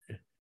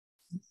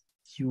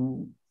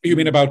 You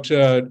mean about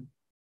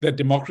that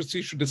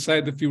democracy should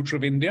decide the future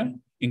of India,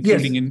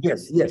 including India?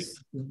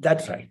 Yes,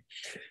 that's right.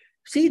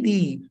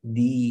 See,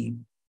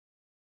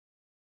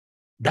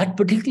 that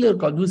particular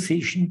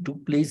conversation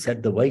took place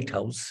at the White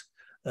House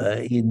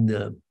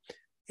in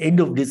end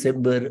of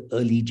December,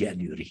 early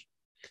January.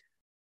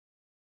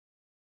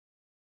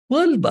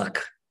 Pearl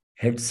Buck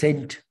had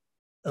sent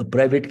a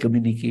private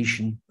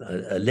communication,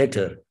 a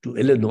letter to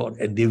Eleanor,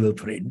 and they were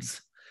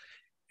friends.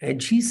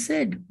 And she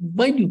said,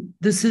 mind you,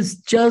 this is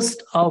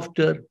just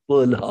after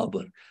Pearl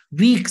Harbor,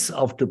 weeks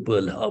after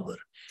Pearl Harbor.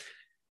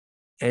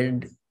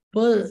 And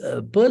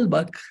Pearl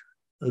Buck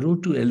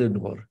wrote to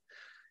Eleanor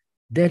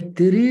that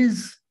there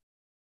is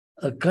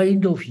a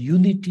kind of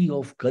unity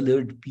of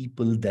colored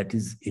people that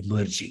is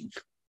emerging.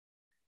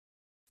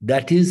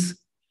 That is,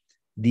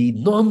 the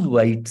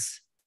non-whites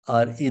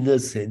are, in a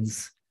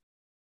sense,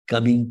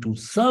 coming to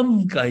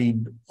some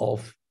kind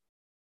of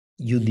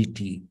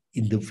unity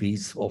in the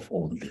face of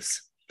all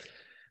this.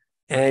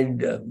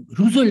 And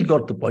Roosevelt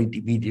got the point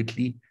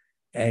immediately,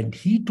 and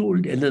he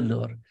told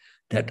Eleanor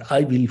that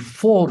I will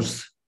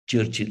force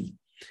Churchill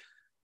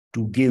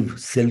to give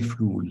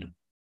self-rule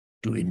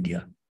to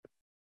India,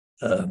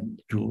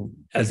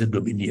 as a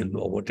dominion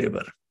or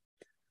whatever.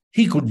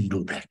 He couldn't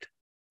do that.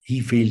 He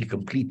failed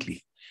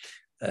completely.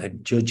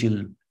 And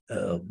Churchill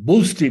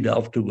boasted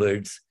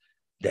afterwards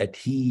that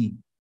he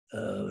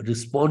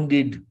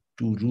responded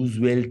to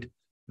Roosevelt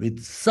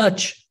with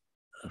such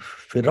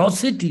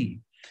ferocity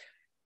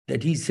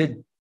that he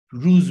said,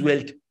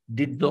 Roosevelt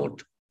did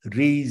not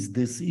raise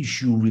this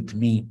issue with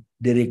me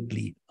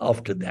directly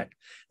after that.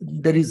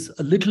 There is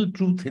a little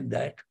truth in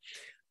that.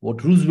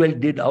 What Roosevelt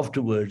did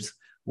afterwards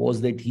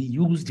was that he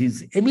used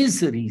his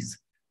emissaries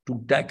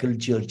to tackle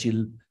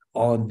Churchill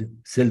on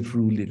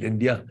self-rule in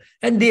India,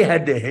 and they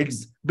had their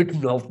heads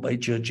bitten off by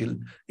Churchill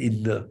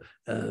in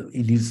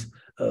his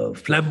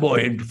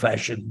flamboyant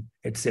fashion,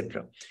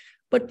 etc.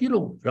 But, you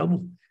know,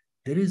 Ramu,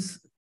 there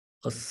is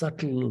a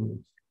subtle,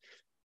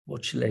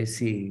 what shall I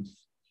say,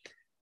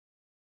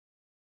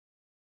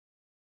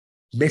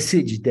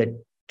 message that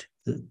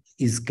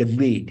is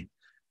conveyed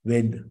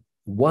when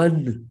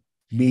one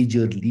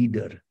major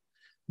leader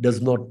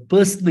does not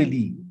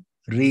personally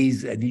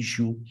raise an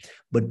issue,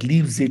 but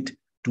leaves it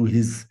to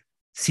his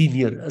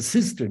senior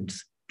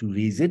assistants to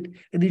raise it.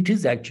 And it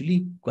is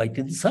actually quite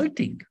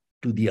insulting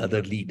to the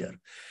other leader.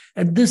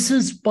 And this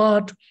is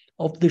part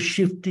of the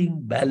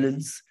shifting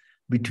balance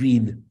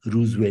between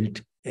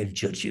Roosevelt and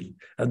Churchill.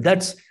 And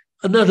that's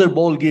another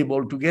ball game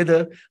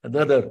altogether,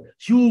 another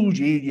huge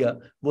area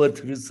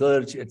worth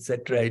research,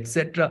 etc.,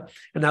 etc.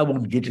 And I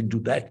won't get into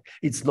that.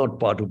 It's not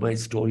part of my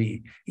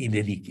story in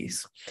any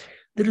case.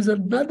 There is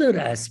another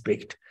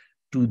aspect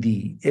to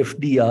the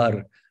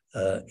FDR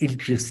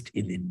interest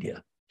in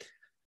India.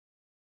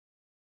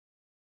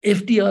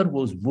 FDR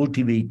was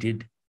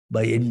motivated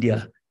by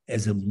India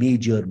as a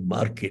major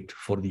market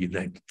for the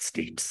United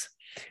States.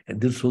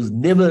 And this was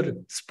never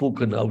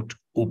spoken out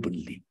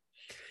openly.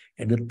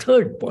 And a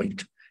third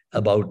point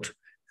about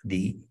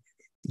the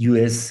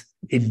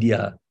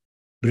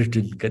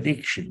US-India-Britain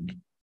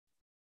connection.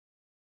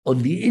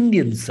 On the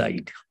Indian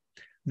side,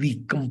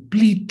 we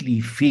completely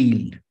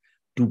failed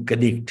to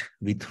connect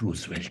with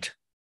Roosevelt.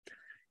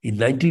 In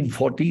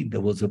 1940,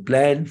 there was a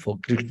plan for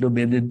Krishna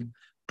Menon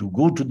to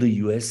go to the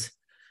US,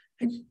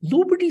 and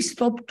nobody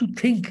stopped to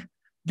think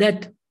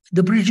that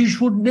the British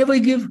would never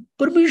give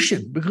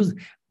permission, because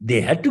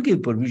they had to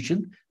give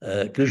permission.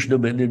 Krishna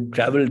Menon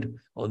traveled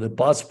on a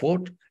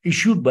passport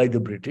issued by the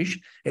British,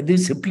 and they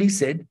simply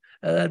said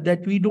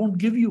that we don't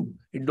give you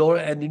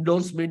an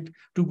endorsement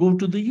to go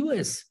to the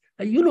US.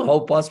 You know how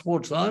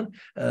passports are.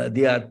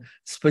 They are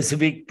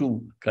specific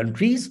to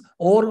countries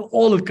or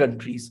all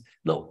countries.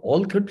 Now,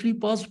 all country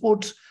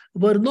passports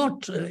were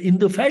not in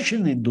the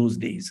fashion in those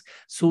days.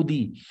 So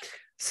the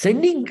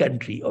sending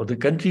country, or the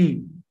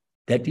country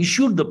that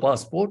issued the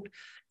passport,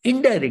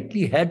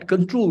 indirectly had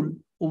control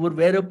over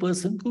where a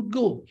person could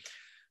go.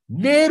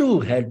 Nehru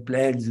had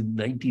plans in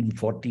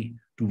 1940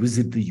 to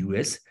visit the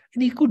US,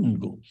 and he couldn't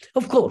go.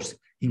 Of course,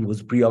 he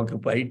was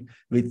preoccupied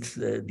with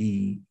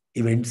the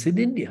events in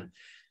India.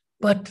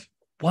 But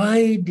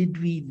why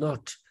did we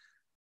not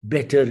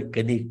better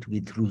connect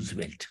with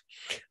Roosevelt?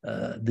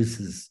 This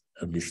is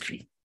a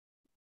mystery.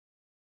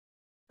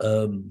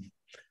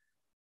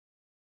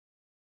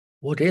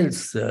 What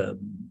else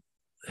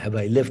have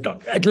I left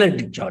out?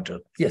 Atlantic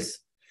Charter. Yes.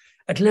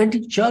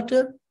 Atlantic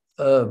Charter,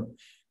 the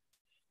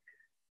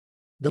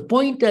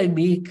point I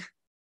make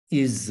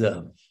is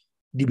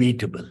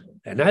debatable.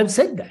 And I've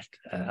said that.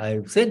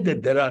 I've said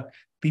that there are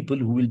people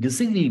who will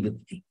disagree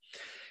with me.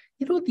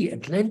 You know, the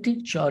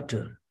Atlantic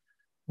Charter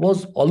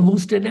was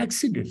almost an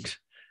accident.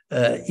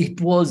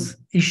 It was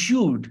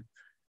issued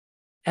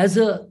as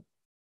a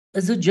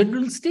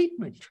general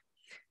statement.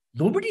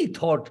 Nobody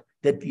thought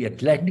that the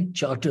Atlantic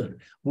Charter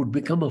would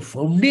become a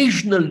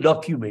foundational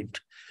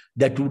document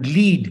that would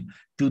lead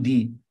to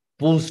the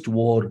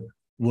post-war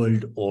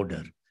world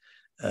order.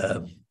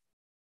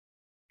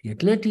 The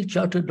Atlantic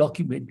Charter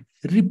document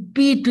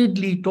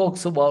repeatedly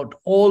talks about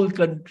all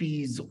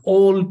countries,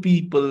 all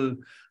people,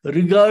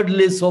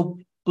 regardless of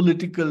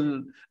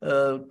political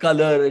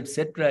color,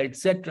 etc.,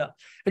 etc.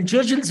 And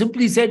Churchill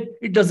simply said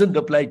it doesn't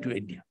apply to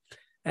India.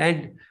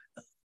 And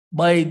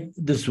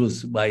this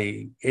was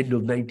by end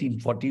of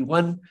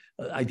 1941,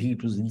 I think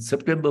it was in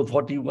September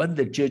 41,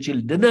 that Churchill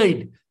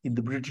denied in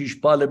the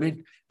British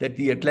Parliament that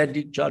the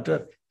Atlantic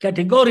Charter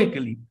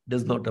categorically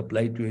does not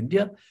apply to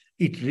India.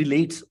 It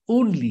relates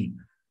only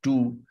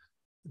to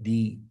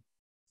the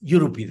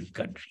European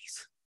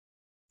countries,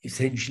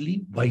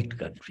 essentially white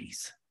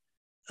countries.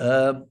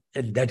 And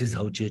that is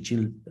how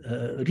Churchill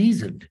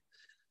reasoned.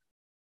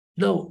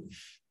 Now,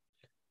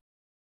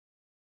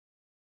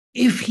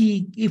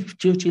 if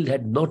Churchill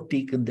had not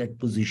taken that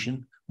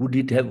position, would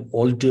it have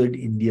altered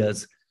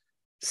India's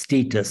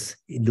status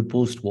in the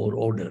post-war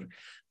order?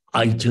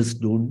 I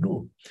just don't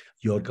know.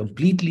 You're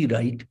completely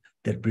right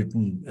that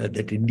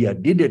that India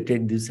did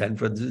attend the San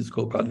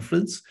Francisco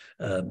conference.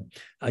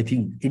 I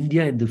think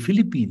India and the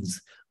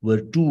Philippines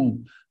were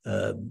two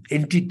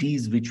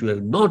entities which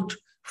were not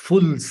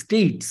full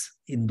states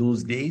in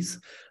those days,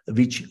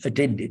 which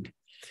attended.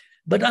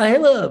 But I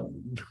have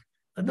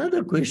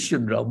another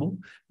question, Ramu,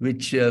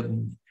 which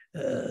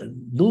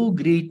no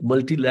great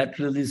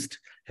multilateralist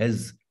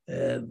has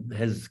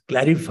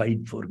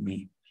clarified for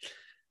me.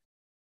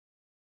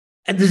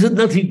 And this has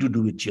nothing to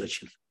do with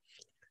Churchill,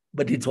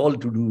 but it's all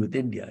to do with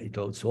India.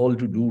 It's all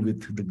to do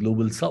with the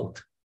global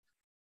South.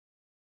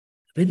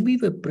 When we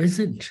were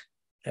present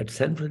at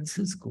San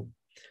Francisco,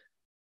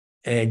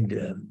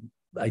 and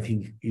I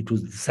think it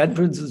was the San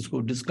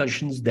Francisco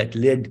discussions that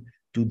led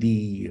to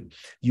the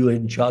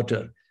UN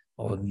Charter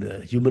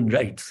on human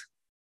rights,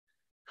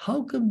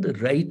 how come the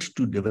right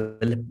to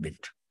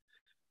development,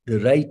 the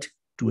right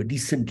to a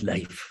decent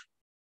life,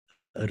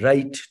 a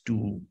right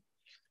to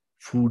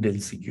food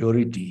and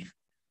security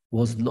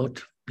was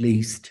not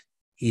placed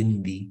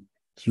in the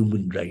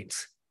human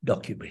rights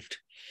document?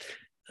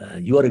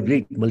 You are a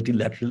great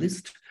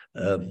multilateralist.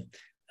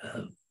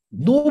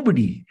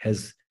 Nobody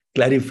has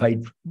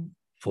clarified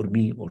for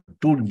me or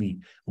told me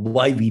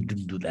why we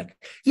didn't do that.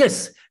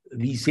 Yes,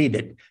 we say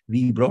that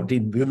we brought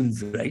in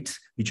women's rights,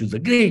 which was a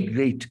great,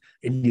 great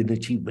Indian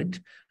achievement.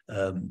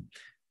 And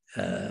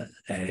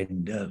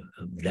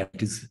that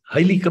is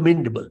highly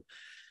commendable.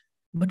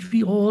 But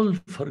we all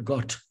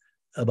forgot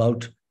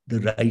about the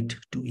right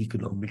to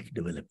economic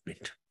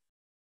development.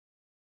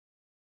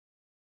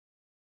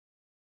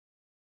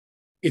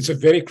 It's a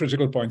very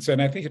critical point, sir.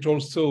 And I think it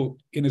also,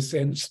 in a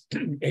sense,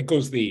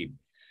 echoes the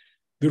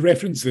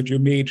reference that you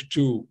made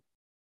to,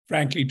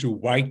 frankly, to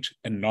white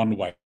and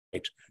non-white,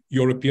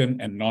 European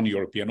and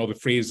non-European, or the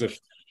phrase of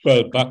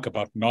Pearl Buck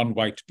about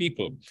non-white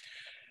people.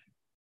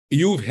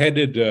 You've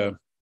headed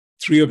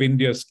 3 of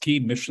India's key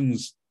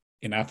missions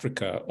in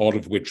Africa, all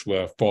of which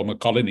were former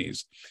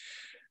colonies.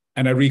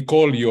 And I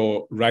recall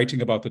your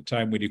writing about the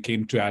time when you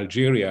came to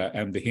Algeria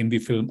and the Hindi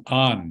film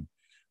Aan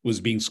was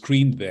being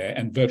screened there,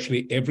 and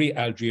virtually every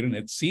Algerian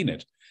had seen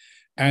it.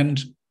 And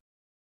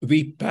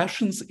the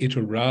passions it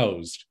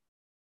aroused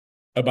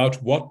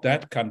about what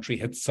that country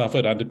had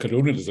suffered under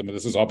colonialism, and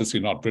this is obviously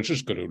not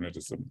British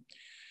colonialism.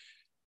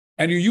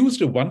 And you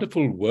used a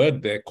wonderful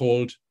word there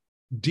called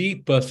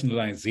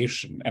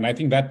depersonalization. And I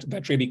think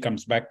that really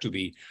comes back to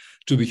the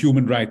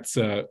human rights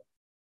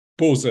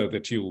poser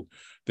that you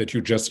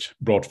just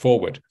brought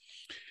forward.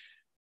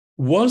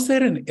 Was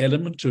there an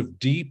element of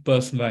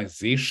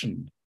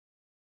depersonalization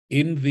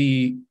in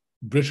the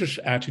British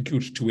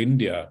attitude to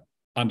India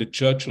under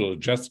Churchill,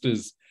 just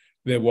as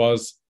there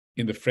was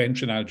in the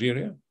French in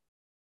Algeria?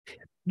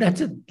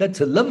 That's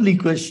a lovely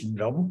question,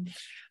 Ramu.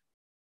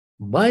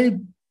 My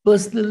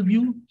personal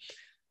view,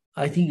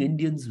 I think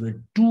Indians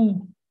were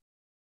too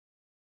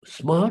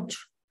smart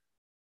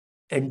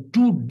and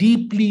too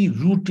deeply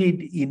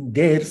rooted in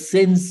their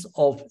sense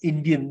of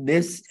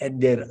Indianness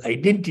and their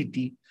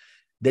identity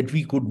that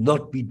we could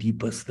not be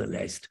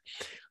depersonalized.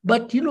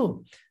 But,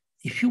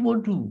 if you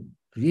want to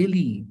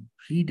really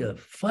read a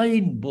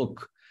fine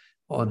book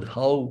on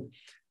how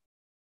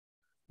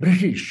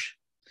British,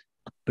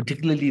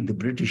 particularly the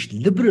British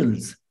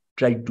liberals,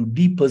 tried to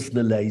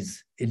depersonalize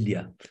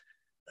India,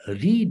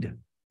 read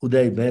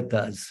Uday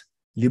Mehta's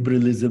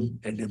Liberalism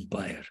and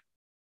Empire.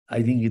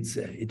 I think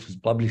it was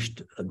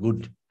published a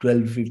good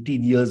 12,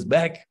 15 years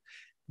back.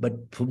 But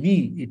for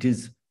me, it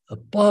is a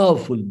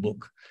powerful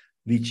book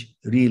which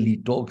really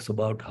talks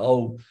about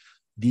how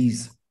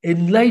these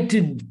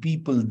enlightened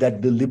people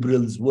that the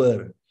liberals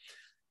were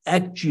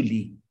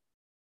actually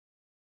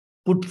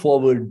put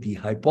forward the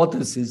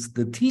hypothesis,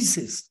 the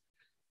thesis,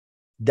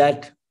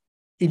 that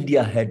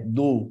India had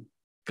no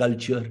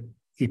culture.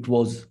 It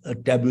was a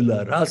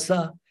tabula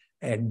rasa,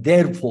 and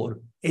therefore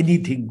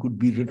anything could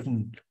be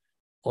written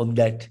on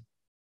that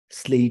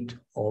slate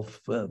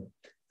of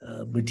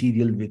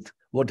material with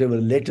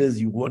whatever letters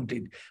you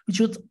wanted,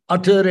 which was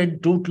utter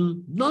and total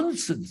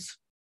nonsense.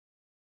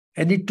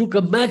 And it took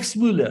a Max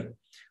Muller,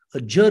 a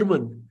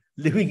German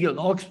living in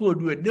Oxford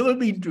who had never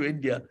been to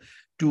India,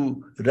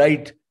 to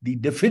write the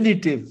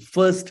definitive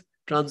first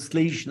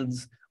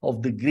translations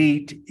of the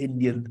great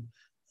Indian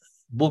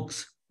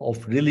books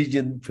of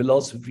religion,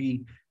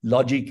 philosophy,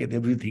 logic, and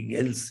everything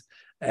else.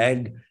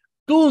 And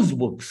those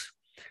books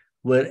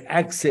were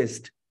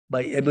accessed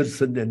by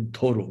Emerson and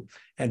Thoreau.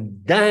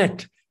 And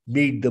that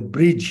made the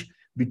bridge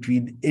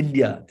between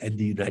India and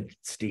the United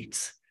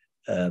States,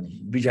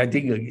 which I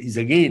think is,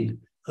 again,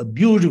 a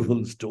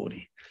beautiful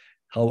story,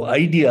 how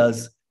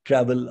ideas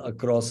travel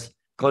across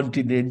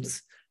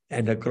continents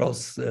and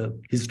across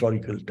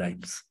historical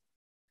times.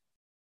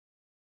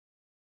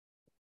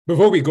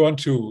 Before we go on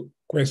to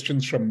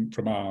questions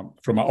from our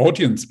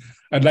audience,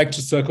 I'd like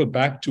to circle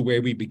back to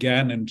where we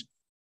began, and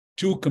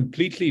two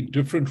completely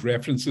different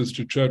references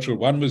to Churchill.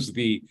 One was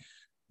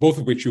both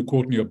of which you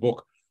quote in your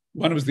book.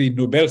 One was the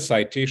Nobel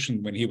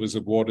citation when he was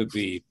awarded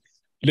the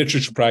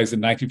Literature Prize in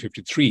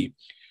 1953,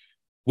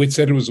 which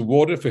said it was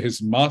awarded for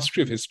his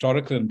mastery of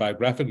historical and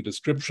biographical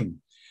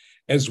description,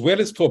 as well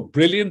as for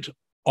brilliant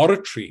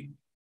oratory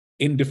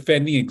in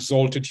defending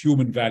exalted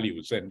human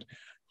values. And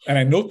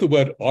I note the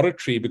word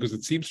oratory because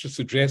it seems to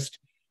suggest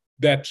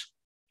that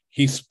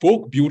he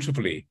spoke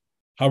beautifully,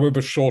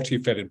 however short he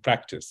fell in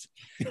practice.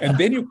 And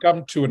then you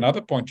come to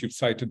another point, you've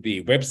cited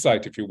the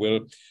website, if you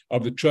will,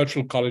 of the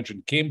Churchill College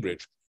in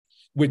Cambridge,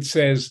 which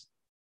says,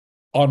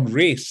 on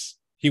race,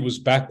 he was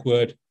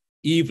backward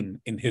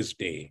even in his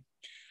day.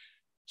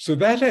 So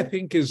that, I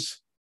think, is,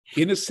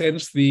 in a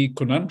sense, the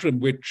conundrum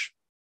which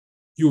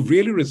you've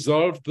really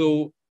resolved,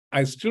 though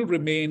I still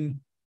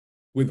remain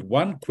with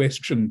one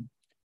question,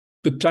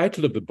 the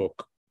title of the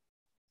book.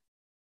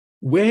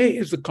 Where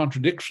is the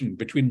contradiction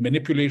between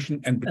manipulation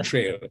and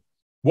betrayal?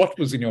 What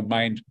was in your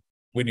mind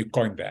when you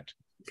coined that?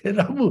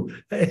 Ramu,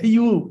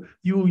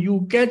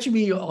 you catch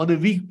me on a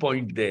weak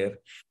point there.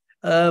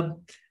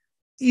 Aren't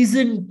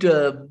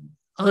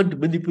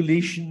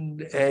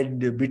manipulation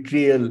and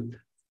betrayal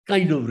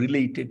kind of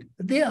related?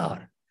 They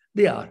are.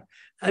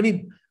 I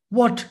mean,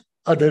 what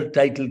other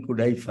title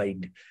could I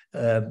find?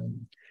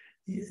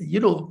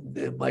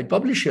 My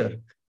publisher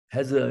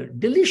has a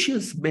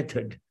delicious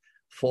method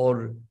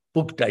for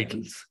book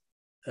titles.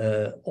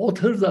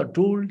 Authors are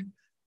told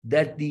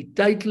that the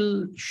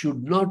title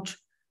should not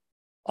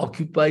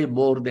occupy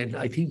more than,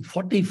 I think,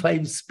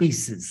 45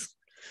 spaces.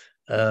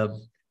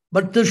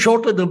 But the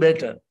shorter, the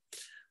better.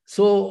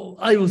 So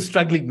I was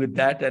struggling with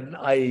that, and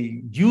I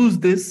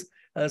used this.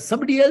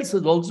 Somebody else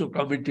has also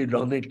commented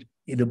on it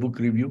in a book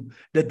review,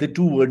 that the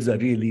two words are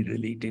really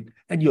related,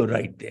 and you're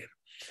right there.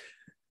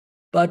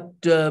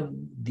 But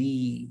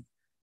the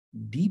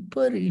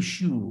deeper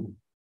issue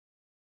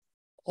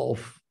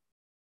of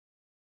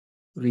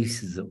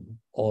racism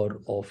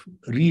or of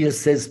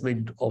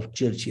reassessment of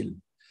Churchill,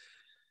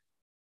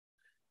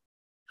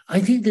 I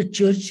think the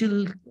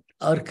Churchill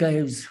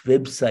Archives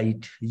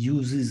website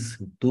uses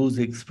those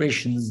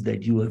expressions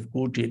that you have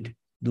quoted,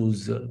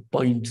 those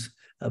points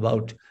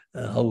about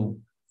how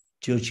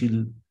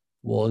Churchill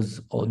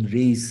was on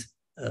race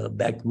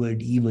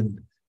backward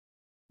even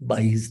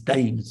by his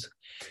times.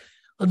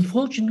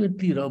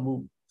 Unfortunately,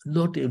 Ramu,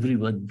 not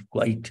everyone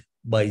quite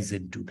buys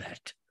into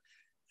that.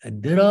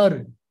 And there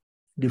are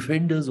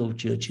defenders of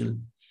Churchill,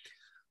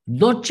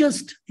 not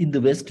just in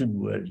the Western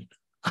world,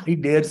 I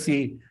dare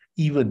say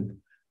even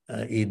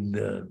in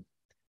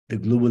the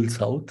global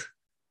South,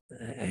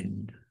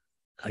 and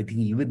I think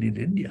even in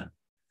India,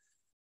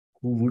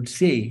 who would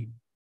say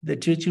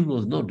that Churchill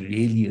was not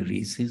really a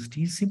racist.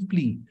 He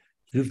simply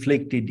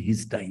reflected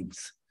his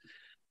times.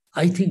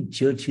 I think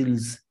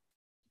Churchill's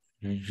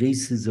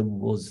racism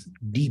was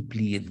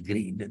deeply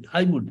ingrained. And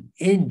I would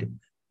end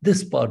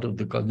this part of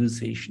the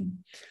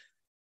conversation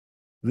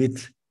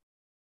with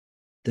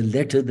the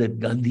letter that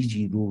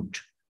Gandhiji wrote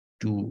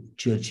to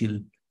Churchill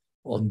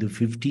on the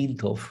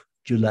 15th of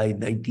July,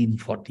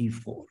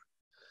 1944.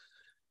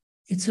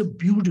 It's a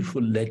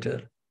beautiful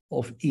letter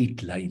of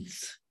 8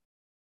 lines.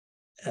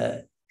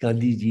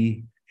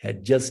 Gandhiji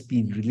had just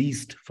been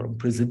released from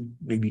prison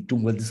maybe 2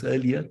 months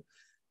earlier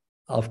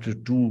after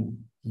 2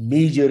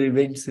 major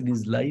events in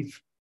his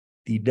life,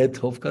 the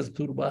death of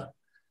Kasturba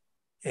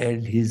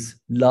and his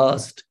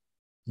last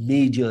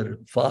major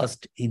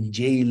fast in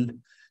jail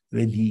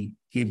when he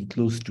came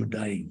close to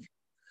dying.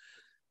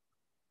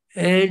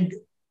 And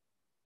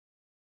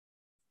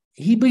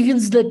he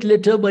begins that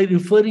letter by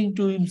referring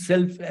to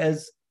himself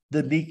as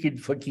the naked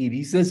fakir.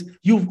 He says,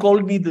 "You've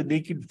called me the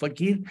naked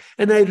fakir,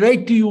 and I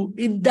write to you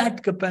in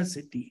that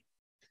capacity."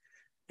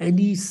 And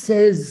he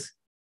says,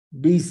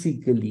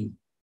 basically,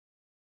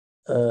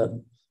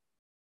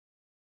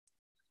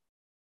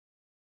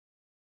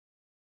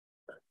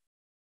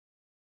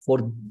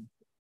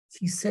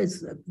 he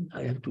says,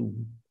 I have to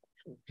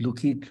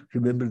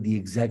remember the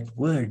exact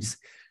words,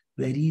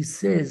 where he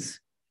says,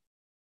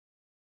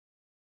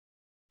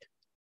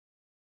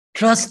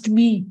 "Trust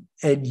me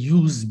and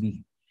use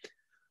me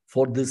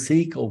for the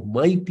sake of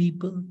my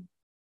people,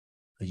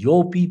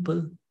 your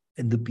people,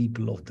 and the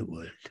people of the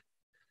world."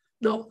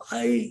 Now,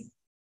 I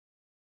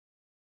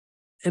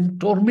am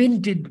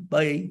tormented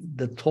by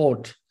the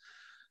thought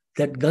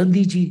that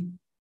Gandhiji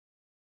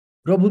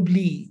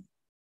probably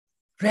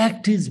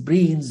racked his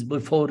brains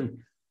before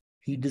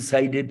he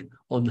decided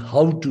on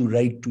how to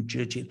write to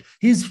Churchill.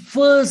 His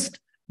first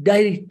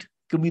direct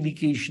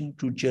communication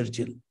to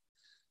Churchill.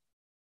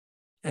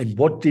 And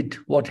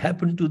what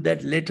happened to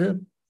that letter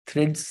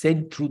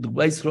sent through the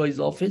Viceroy's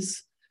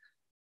office?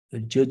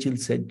 And Churchill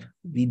said,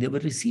 "We never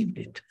received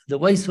it." The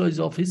Viceroy's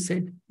office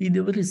said, "We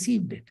never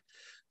received it."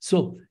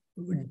 So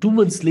 2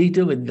 months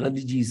later, when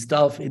Gandhiji's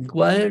staff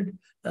inquired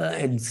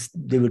and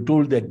they were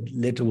told that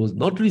letter was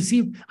not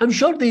received, I'm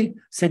sure they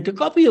sent a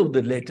copy of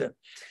the letter.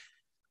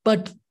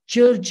 But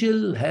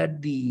Churchill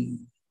had the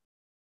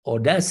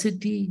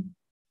audacity,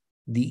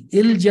 the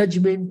ill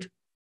judgment,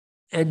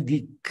 and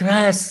the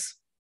crass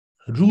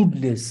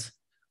rudeness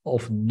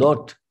of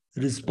not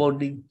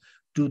responding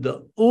to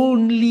the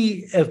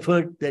only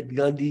effort that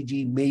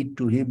Gandhiji made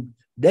to him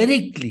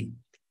directly,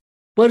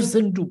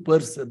 person to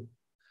person,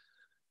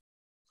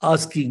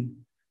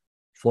 asking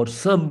for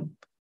some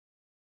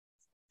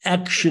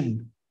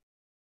action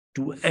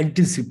to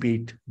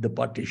anticipate the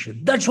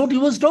partition. That's what he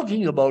was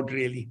talking about,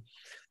 really,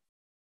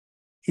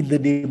 in the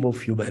name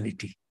of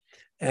humanity.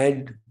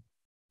 And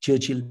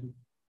Churchill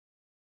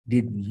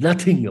did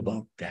nothing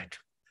about that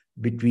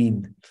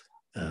between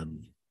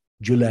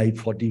July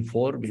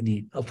 44, when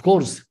he, of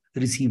course,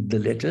 received the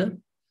letter,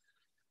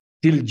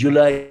 till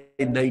July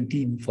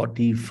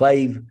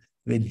 1945,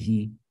 when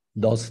he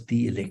lost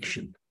the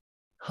election.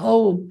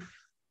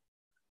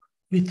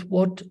 With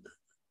what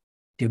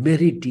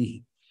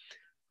temerity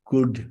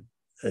could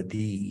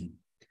the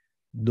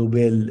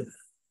Nobel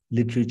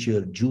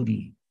Literature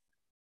jury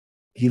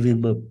give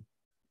him a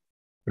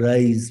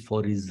prize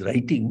for his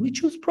writing,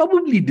 which was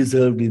probably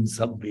deserved in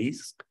some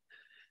ways,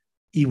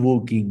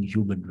 evoking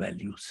human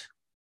values?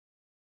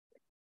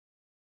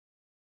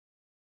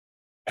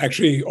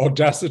 Actually,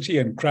 audacity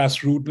and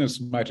crass rudeness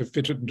might have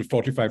fitted into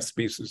 45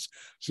 spaces.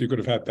 So you could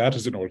have had that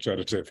as an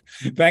alternative.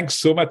 Thanks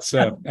so much,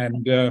 sir.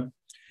 And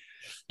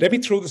let me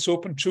throw this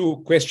open to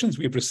questions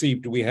we've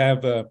received. We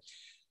have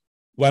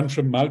one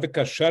from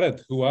Malvika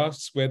Sharad, who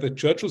asks whether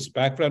Churchill's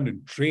background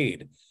in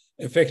trade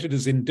affected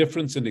his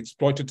indifference and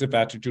exploitative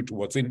attitude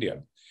towards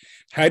India.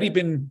 Had he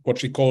been what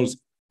she calls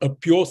a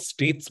pure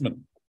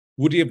statesman,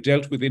 would he have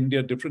dealt with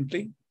India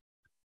differently?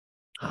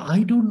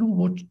 I don't know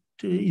what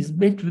is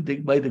meant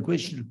by the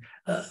question.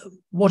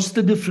 What's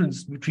the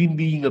difference between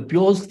being a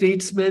pure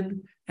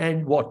statesman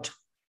and what?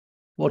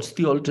 What's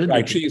the alternative?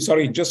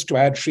 Right. Just to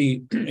add,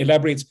 she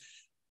elaborates,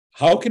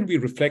 how can we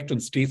reflect on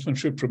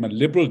statesmanship from a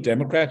liberal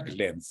democratic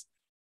lens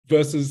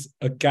versus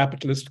a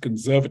capitalist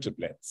conservative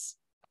lens?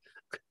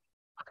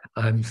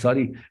 I'm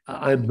sorry,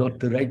 I'm not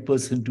the right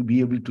person to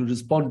be able to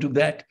respond to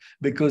that,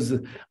 because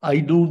I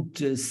don't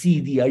see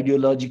the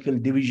ideological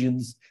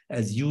divisions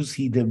as you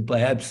see them,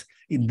 perhaps,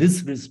 in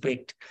this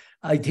respect.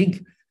 I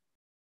think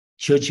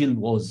Churchill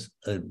was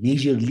a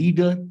major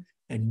leader,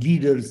 and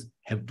leaders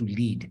have to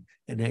lead,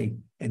 and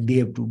they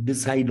have to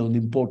decide on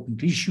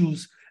important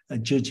issues,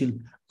 and Churchill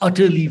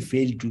utterly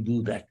failed to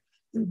do that.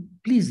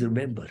 Please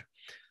remember,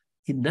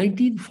 in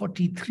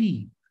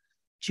 1943,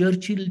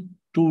 Churchill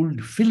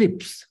told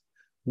Phillips,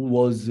 who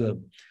was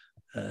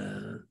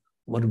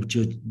one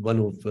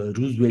of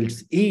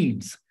Roosevelt's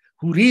aides,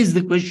 who raised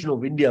the question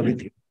of India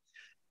with him.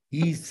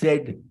 He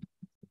said,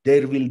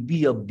 "There will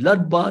be a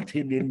bloodbath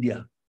in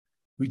India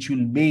which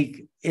will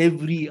make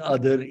every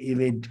other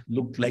event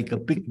look like a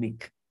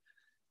picnic.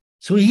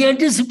 So he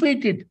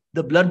anticipated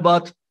the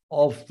bloodbath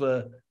of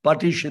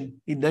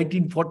partition in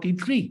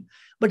 1943,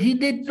 but he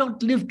did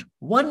not lift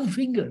one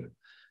finger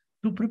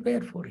to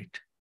prepare for it.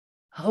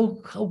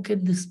 How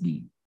can this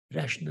be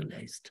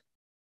rationalized?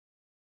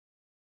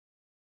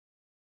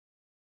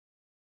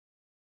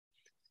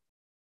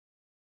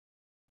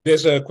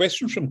 There's a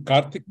question from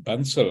Karthik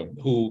Bansal,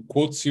 who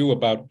quotes you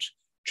about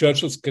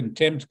Churchill's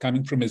contempt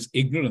coming from his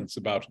ignorance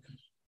about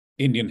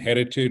Indian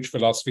heritage,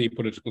 philosophy,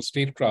 political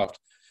statecraft,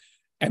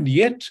 and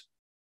yet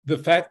the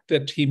fact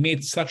that he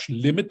made such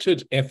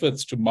limited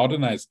efforts to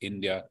modernize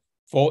India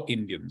for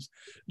Indians.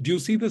 Do you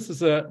see this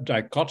as a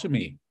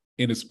dichotomy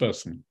in his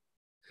person?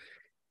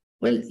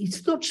 Well,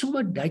 it's not so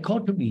much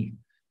dichotomy.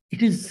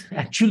 It is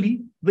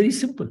actually very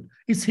simple.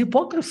 It's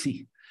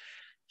hypocrisy.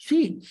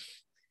 See,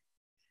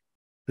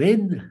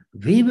 when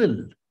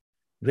Wavell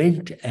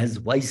went as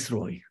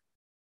viceroy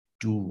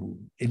to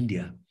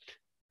India,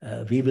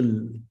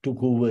 Wavell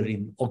took over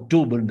in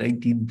October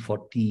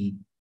 1943.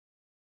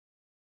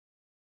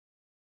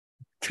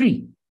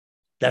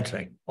 That's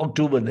right,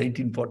 October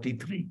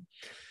 1943.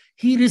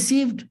 He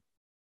received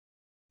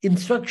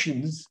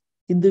instructions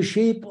in the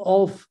shape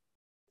of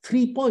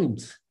 3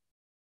 points.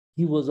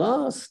 He was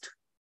asked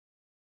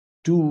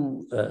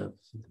to,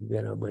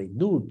 where are my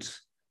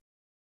notes?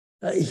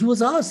 He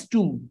was asked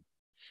to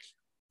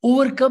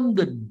overcome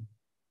the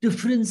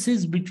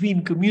differences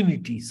between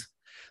communities,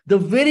 the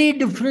very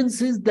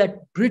differences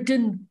that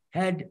Britain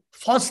had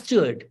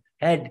fostered,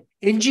 had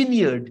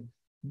engineered,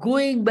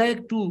 going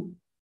back to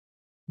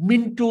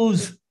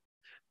Minto's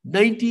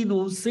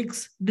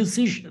 1906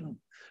 decision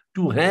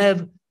to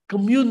have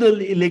communal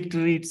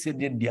electorates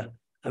in India.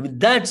 I mean,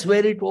 that's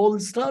where it all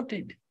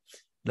started,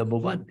 number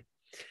one.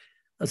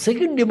 A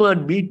second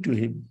demand made to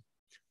him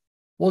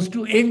was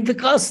to end the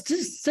caste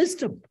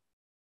system.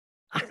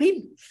 I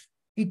mean,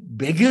 it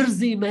beggars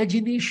the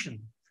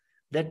imagination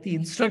that the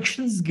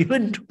instructions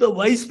given to the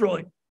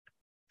viceroy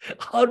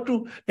are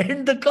to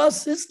end the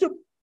caste system.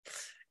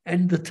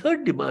 And the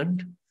third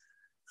demand,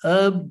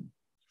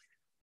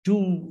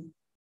 to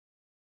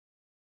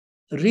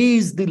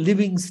raise the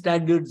living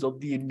standards of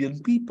the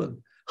Indian people.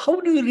 How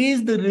do you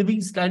raise the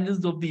living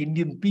standards of the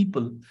Indian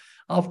people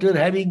after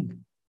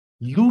having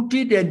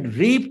looted and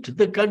raped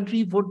the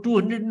country for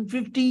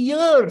 250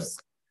 years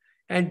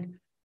and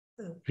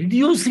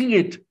reducing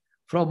it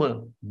from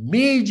a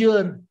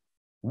major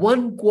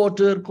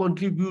 1/4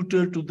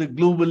 contributor to the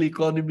global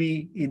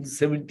economy in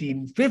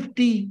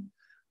 1750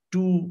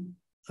 to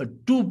a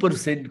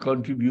 2%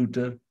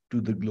 contributor to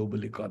the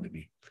global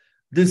economy?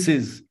 This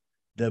is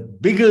the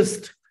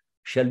biggest,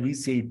 shall we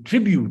say,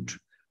 tribute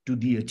to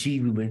the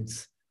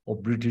achievements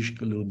of British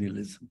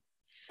colonialism.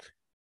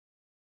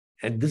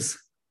 And this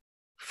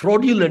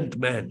fraudulent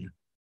man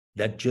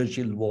that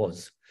Churchill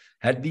was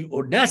had the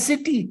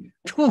audacity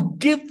to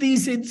give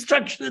these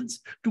instructions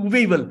to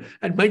Wavell.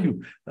 And mind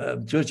you,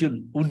 Churchill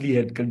only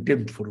had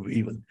contempt for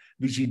Wavell,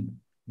 which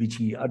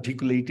he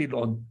articulated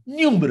on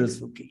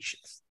numerous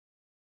occasions.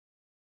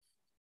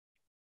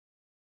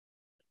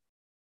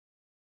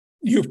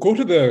 You've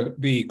quoted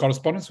the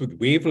correspondence with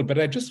Wavell, but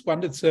I just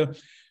wondered, sir,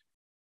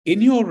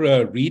 in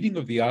your reading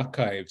of the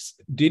archives,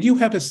 did you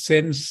have a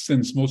sense,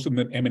 since most of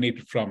them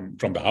emanated from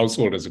the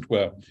household, as it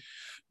were,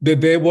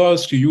 that there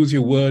was, to use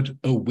your word,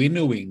 a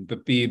winnowing,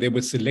 that they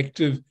were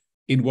selective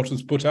in what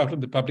was put out in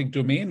the public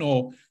domain,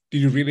 or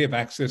did you really have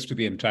access to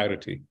the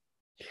entirety?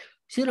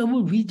 See,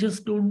 Ramu, we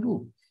just don't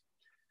know.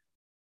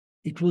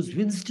 It was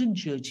Winston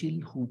Churchill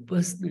who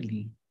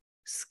personally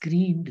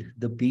screened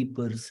the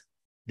papers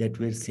that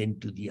were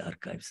sent to the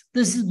archives.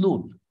 This is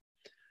known.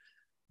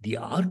 The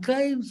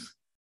archives,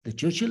 the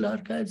Churchill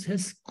archives,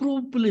 has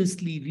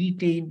scrupulously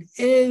retained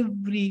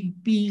every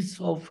piece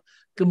of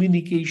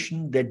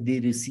communication that they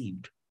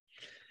received.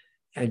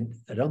 And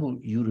Ramu,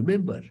 you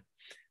remember,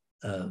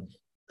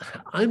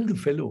 I'm the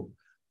fellow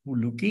who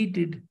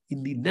located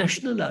in the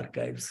National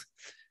Archives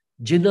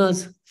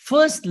Jinnah's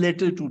first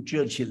letter to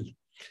Churchill,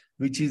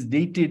 which is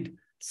dated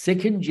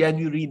 2nd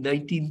January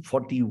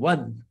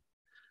 1941,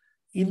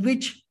 in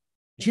which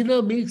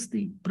Jinnah makes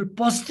the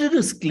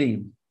preposterous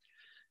claim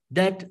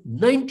that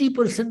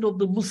 90% of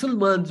the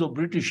Mussalmans of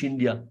British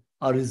India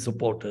are his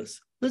supporters.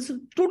 That's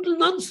total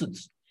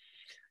nonsense.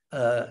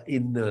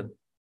 In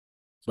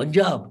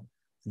Punjab,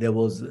 there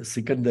was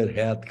Sikandar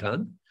Hayat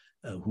Khan,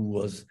 who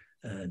was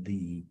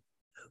the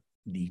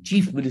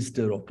chief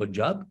minister of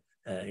Punjab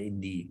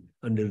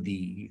under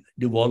the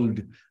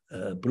devolved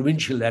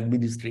provincial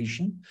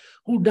administration,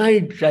 who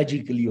died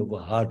tragically of a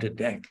heart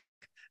attack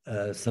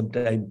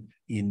sometime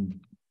in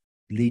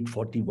late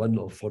 41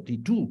 or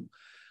 42.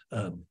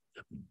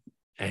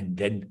 And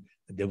then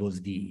there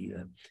was the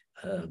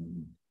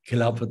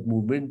Khilafat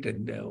movement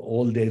and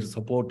all their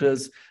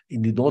supporters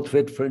in the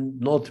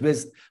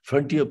Northwest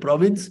Frontier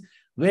Province,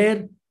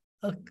 where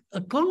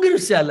a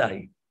Congress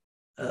ally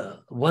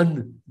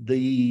won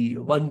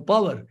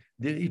power.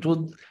 It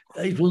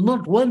was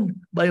not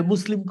won by a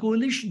Muslim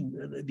coalition,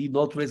 the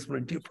Northwest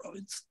Frontier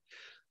Province.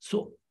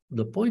 So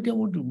the point I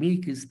want to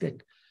make is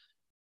that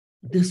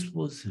this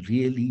was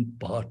really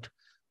part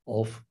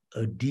of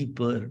a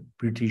deeper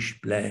British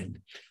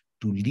plan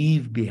to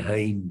leave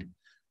behind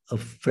a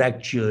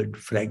fractured,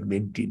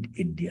 fragmented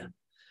India.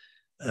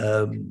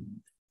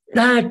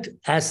 That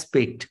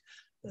aspect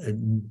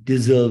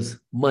deserves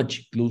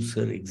much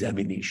closer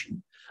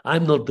examination.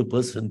 I'm not the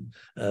person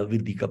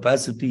with the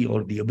capacity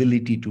or the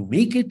ability to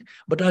make it,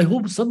 but I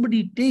hope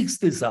somebody takes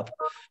this up.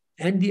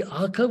 And the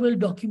archival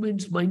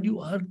documents, mind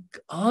you,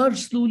 are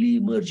slowly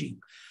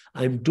emerging.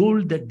 I'm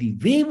told that the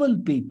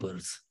Wavell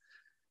papers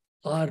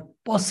are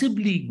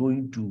possibly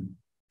going to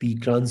be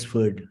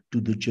transferred to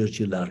the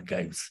Churchill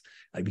archives.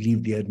 I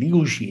believe they are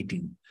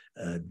negotiating.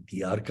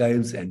 The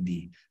archives and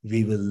the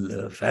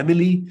Wavell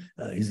family,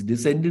 his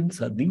descendants,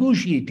 are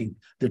negotiating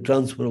the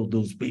transfer of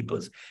those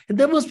papers. And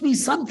there must be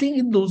something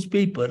in those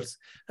papers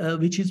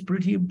which is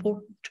pretty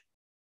important.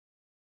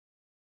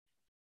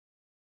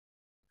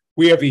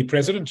 We have the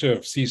president of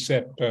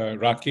CSEP,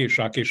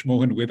 Rakesh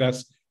Mohan, with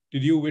us.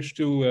 Did you wish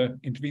to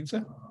intervene,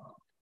 sir?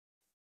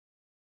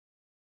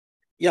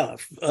 Yeah,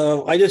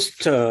 I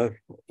just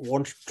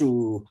want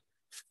to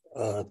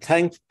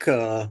thank,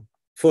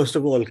 first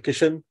of all,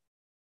 Kishan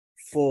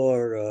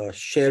for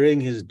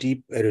sharing his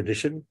deep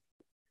erudition.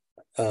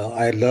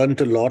 I learned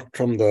a lot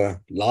from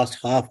the last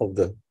half of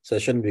the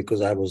session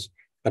because I was,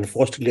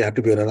 unfortunately, I had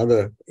to be on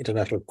another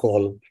international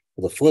call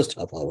for the first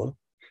half hour.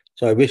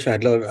 So I wish I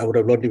would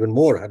have learned even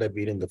more had I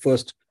been in the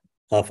first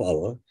half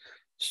hour.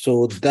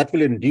 So that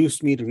will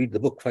induce me to read the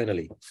book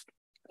finally.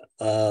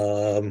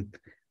 Kishan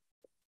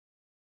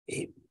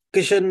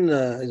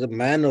is a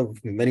man of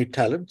many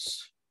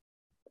talents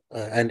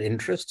and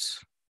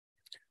interests.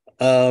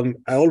 I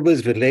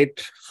always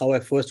relate how I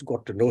first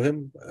got to know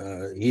him.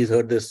 He's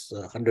heard this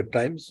 100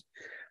 times.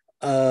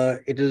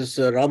 It is,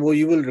 Ramu,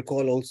 you will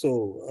recall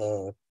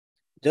also,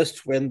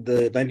 just when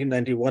the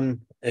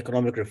 1991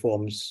 economic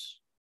reforms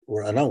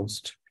were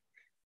announced,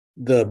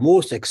 the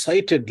most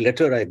excited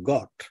letter I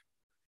got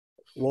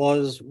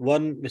was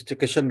one Mr.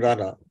 Kishan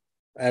Rana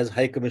as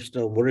High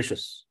Commissioner of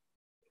Mauritius.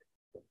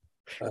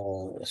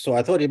 So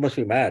I thought he must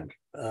be mad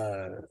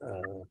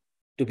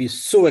to be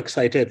so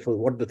excited for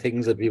what the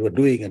things that we were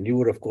doing. And you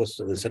were, of course,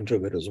 at the center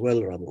of it as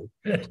well, Ramu.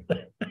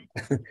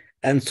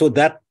 And so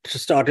that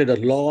started a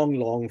long,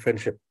 long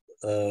friendship.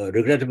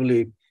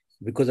 Regrettably,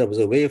 because I was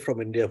away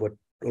from India for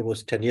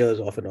almost 10 years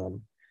off and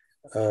on,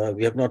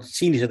 we have not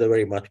seen each other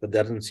very much, but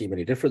that doesn't seem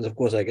any difference. Of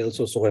course, I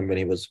also saw him when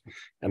he was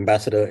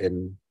ambassador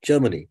in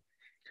Germany.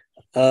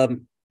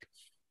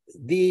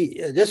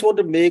 Just want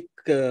to make,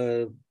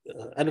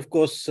 and of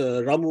course,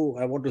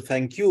 Ramu, I want to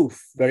thank you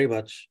very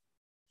much.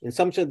 In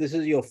some sense, this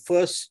is your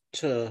first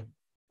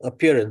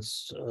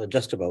appearance,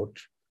 just about,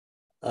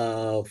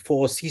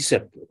 for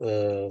CSEP,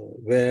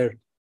 where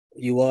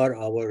you are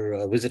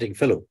our visiting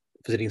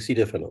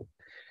senior fellow.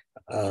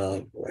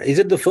 Is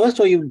it the first,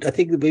 or I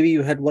think maybe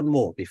you had one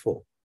more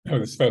before? No,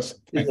 this first.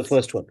 This is the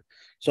first one.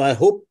 So I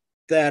hope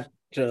that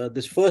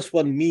this first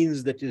one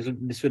means that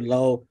this will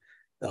now,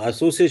 our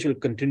association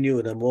will continue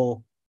in a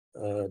more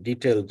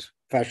detailed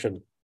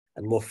fashion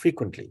and more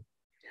frequently.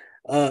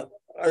 I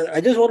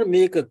just want to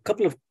make a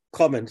couple of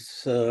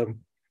comments.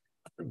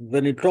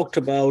 When you talked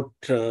about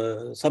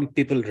some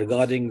people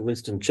regarding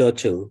Winston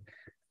Churchill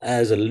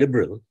as a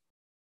liberal.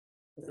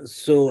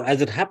 So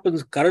as it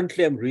happens,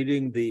 currently I'm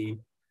reading the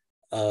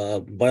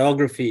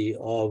biography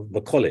of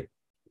Macaulay,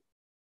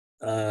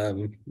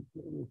 Thomas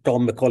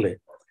Macaulay.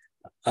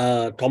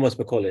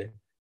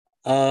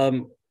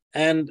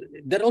 And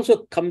that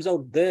also comes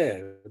out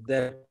there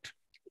that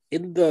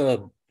in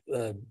the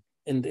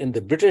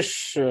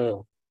British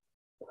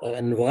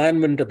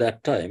environment at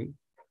that time,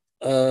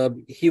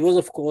 he was,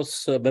 of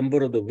course, a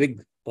member of the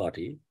Whig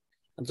party.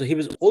 And so he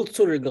was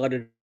also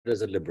regarded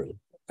as a liberal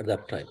at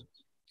that time.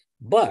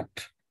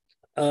 But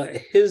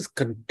his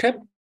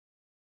contempt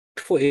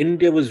for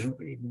India was,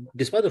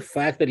 despite the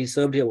fact that he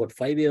served here,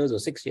 5 years or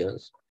 6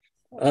 years,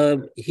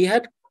 he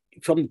had,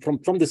 from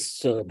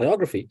this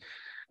biography,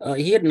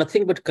 he had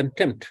nothing but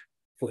contempt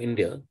for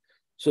India.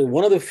 So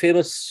one of the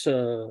famous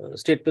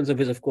statements of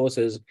his, of course,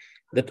 is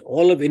that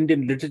all of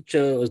Indian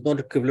literature was not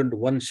equivalent to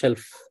one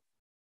shelf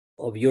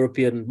of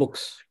European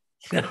books.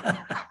 And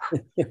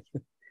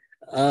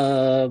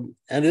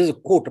this is a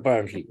quote,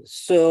 apparently.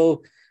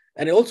 So,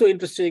 and also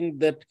interesting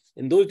that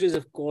in those days,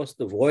 of course,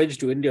 the voyage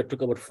to India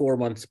took about 4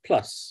 months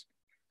plus.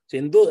 So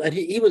in those, and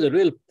he was a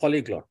real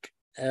polyglot.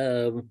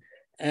 And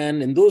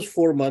in those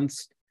 4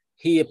 months,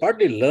 he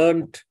apparently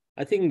learned,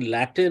 I think,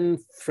 Latin,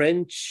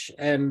 French,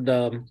 and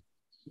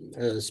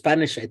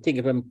Spanish, I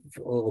think,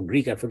 or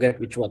Greek, I forget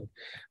which one.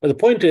 But the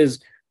point is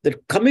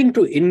that coming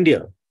to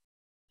India,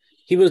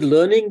 he was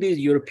learning these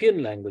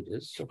European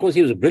languages. Of course,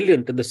 he was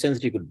brilliant in the sense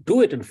that he could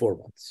do it in 4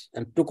 months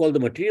and took all the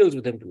materials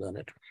with him to learn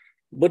it.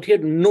 But he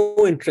had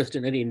no interest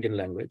in any Indian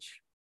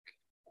language.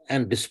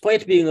 And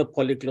despite being a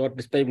polyglot,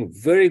 despite being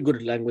very good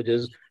at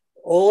languages,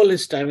 all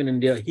his time in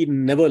India, he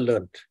never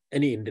learned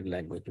any Indian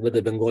language,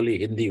 whether Bengali,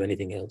 Hindi, or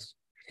anything else.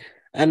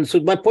 And so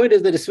my point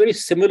is that it's very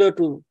similar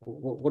to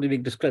what is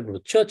being described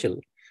with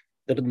Churchill,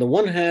 that on the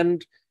one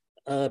hand,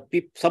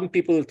 some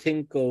people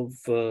think of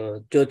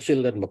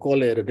Churchill and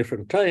Macaulay at a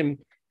different time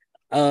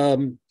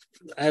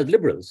as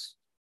liberals.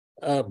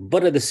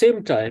 But at the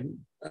same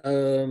time,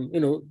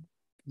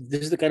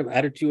 this is the kind of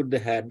attitude they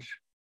had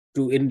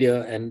to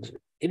India and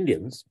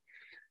Indians.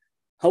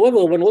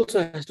 However, one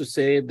also has to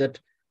say that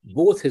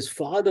both his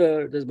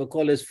father, there's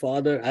Macaulay's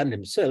father, and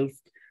himself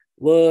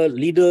were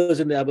leaders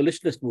in the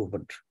abolitionist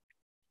movement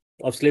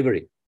of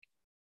slavery.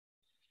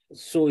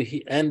 So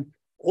and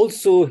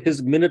also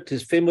his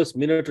famous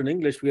minute in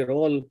English, we are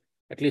all,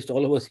 at least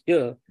all of us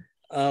here,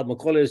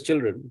 Macaulay's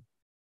children.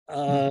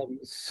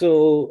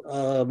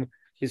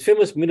 His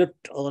famous minute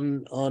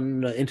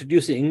on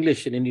introducing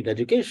English in Indian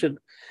education,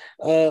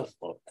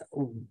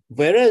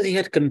 whereas he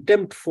had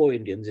contempt for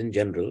Indians in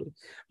general,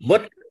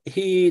 but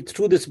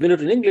through this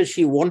minute in English,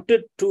 he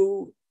wanted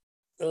to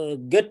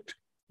get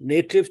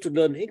natives to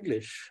learn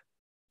English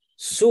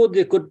so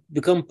they could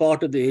become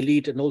part of the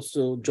elite and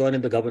also join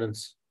in the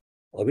governance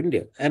of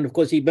India. And of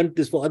course, he meant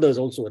this for others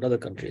also in other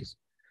countries.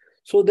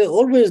 So there are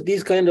always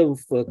these kind of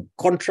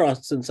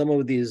contrasts in some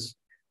of these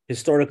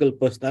historical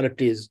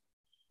personalities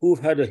who've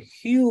had a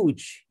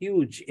huge,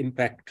 huge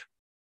impact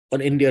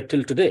on India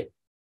till today.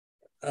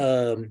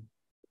 For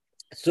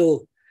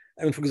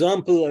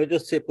example, I would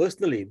just say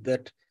personally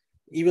that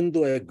even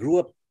though I grew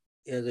up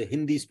as a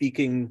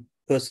Hindi-speaking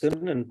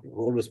person and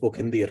always spoke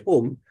Hindi at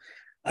home,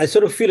 I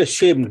sort of feel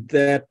ashamed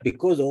that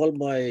because all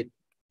my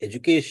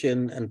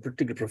education and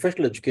particularly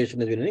professional education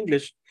has been in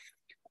English,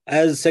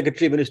 as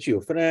Secretary of Ministry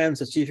of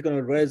Finance, as Chief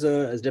Economic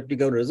Advisor, as Deputy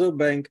Governor of the Reserve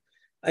Bank,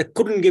 I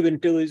couldn't give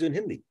interviews in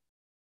Hindi,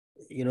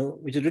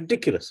 which is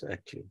ridiculous,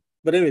 actually.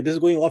 But anyway, this is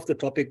going off the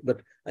topic,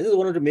 but I just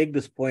wanted to make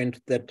this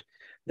point that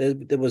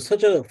there was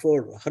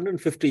for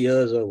 150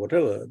 years or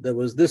whatever, there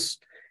was this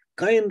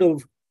kind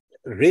of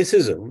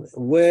racism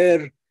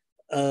where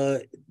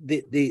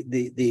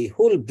the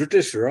whole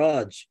British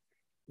Raj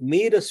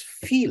made us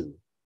feel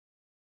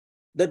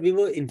that we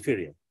were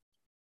inferior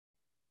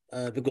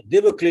because they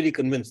were clearly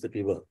convinced that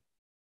we were.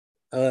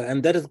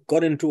 And that has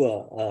got into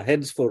our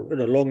heads for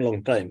a long,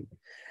 long time.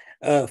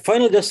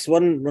 Final, just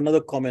one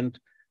other comment.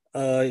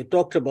 You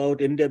talked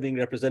about India being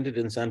represented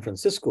in San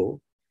Francisco.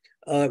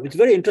 It's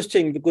very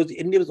interesting because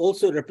India was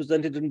also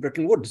represented in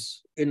Bretton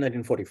Woods in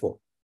 1944.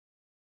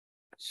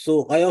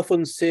 So I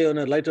often say on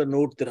a lighter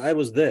note that I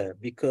was there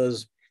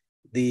because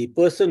the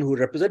person who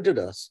represented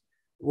us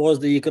was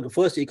the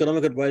first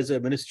economic advisor,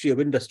 Ministry of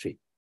Industry.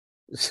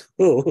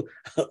 So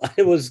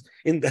I was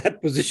in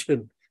that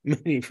position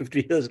many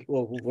 50 years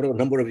or whatever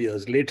number of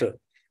years later.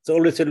 So I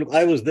always said, look,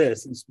 I was there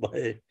since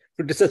my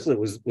predecessor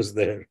was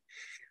there.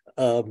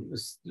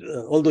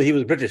 Although he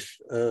was British,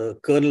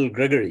 Colonel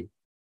Gregory.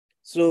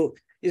 So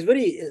it's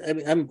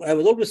I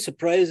was always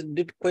surprised and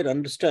didn't quite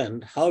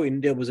understand how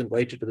India was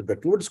invited to the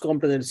Bretton Woods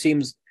conference. And it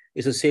seems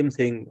it's the same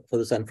thing for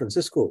the San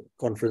Francisco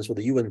conference for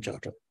the UN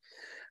Charter.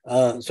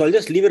 So I'll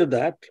just leave it at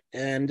that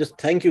and just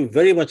thank you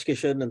very much,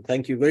 Kishan, and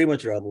thank you very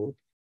much, Ramu,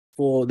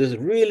 for this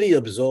really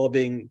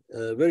absorbing,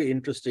 very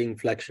interesting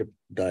flagship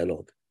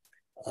dialogue.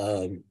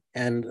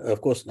 And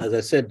of course, as I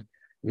said,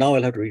 now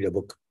I'll have to read a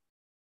book.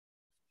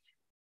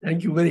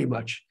 Thank you very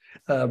much.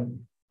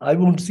 I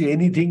won't say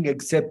anything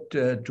except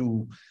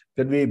to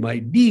convey my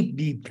deep,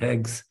 deep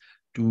thanks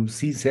to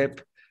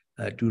CSEP,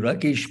 to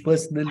Rakesh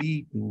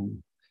personally,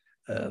 to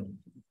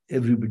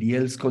everybody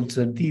else,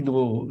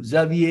 Constantino,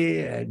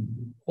 Xavier,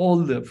 and all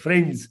the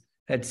friends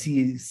at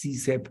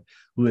CSEP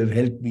who have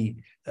helped me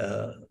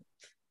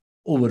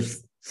over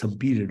some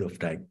period of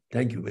time.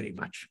 Thank you very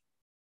much.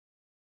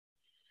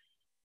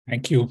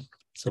 Thank you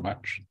so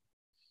much.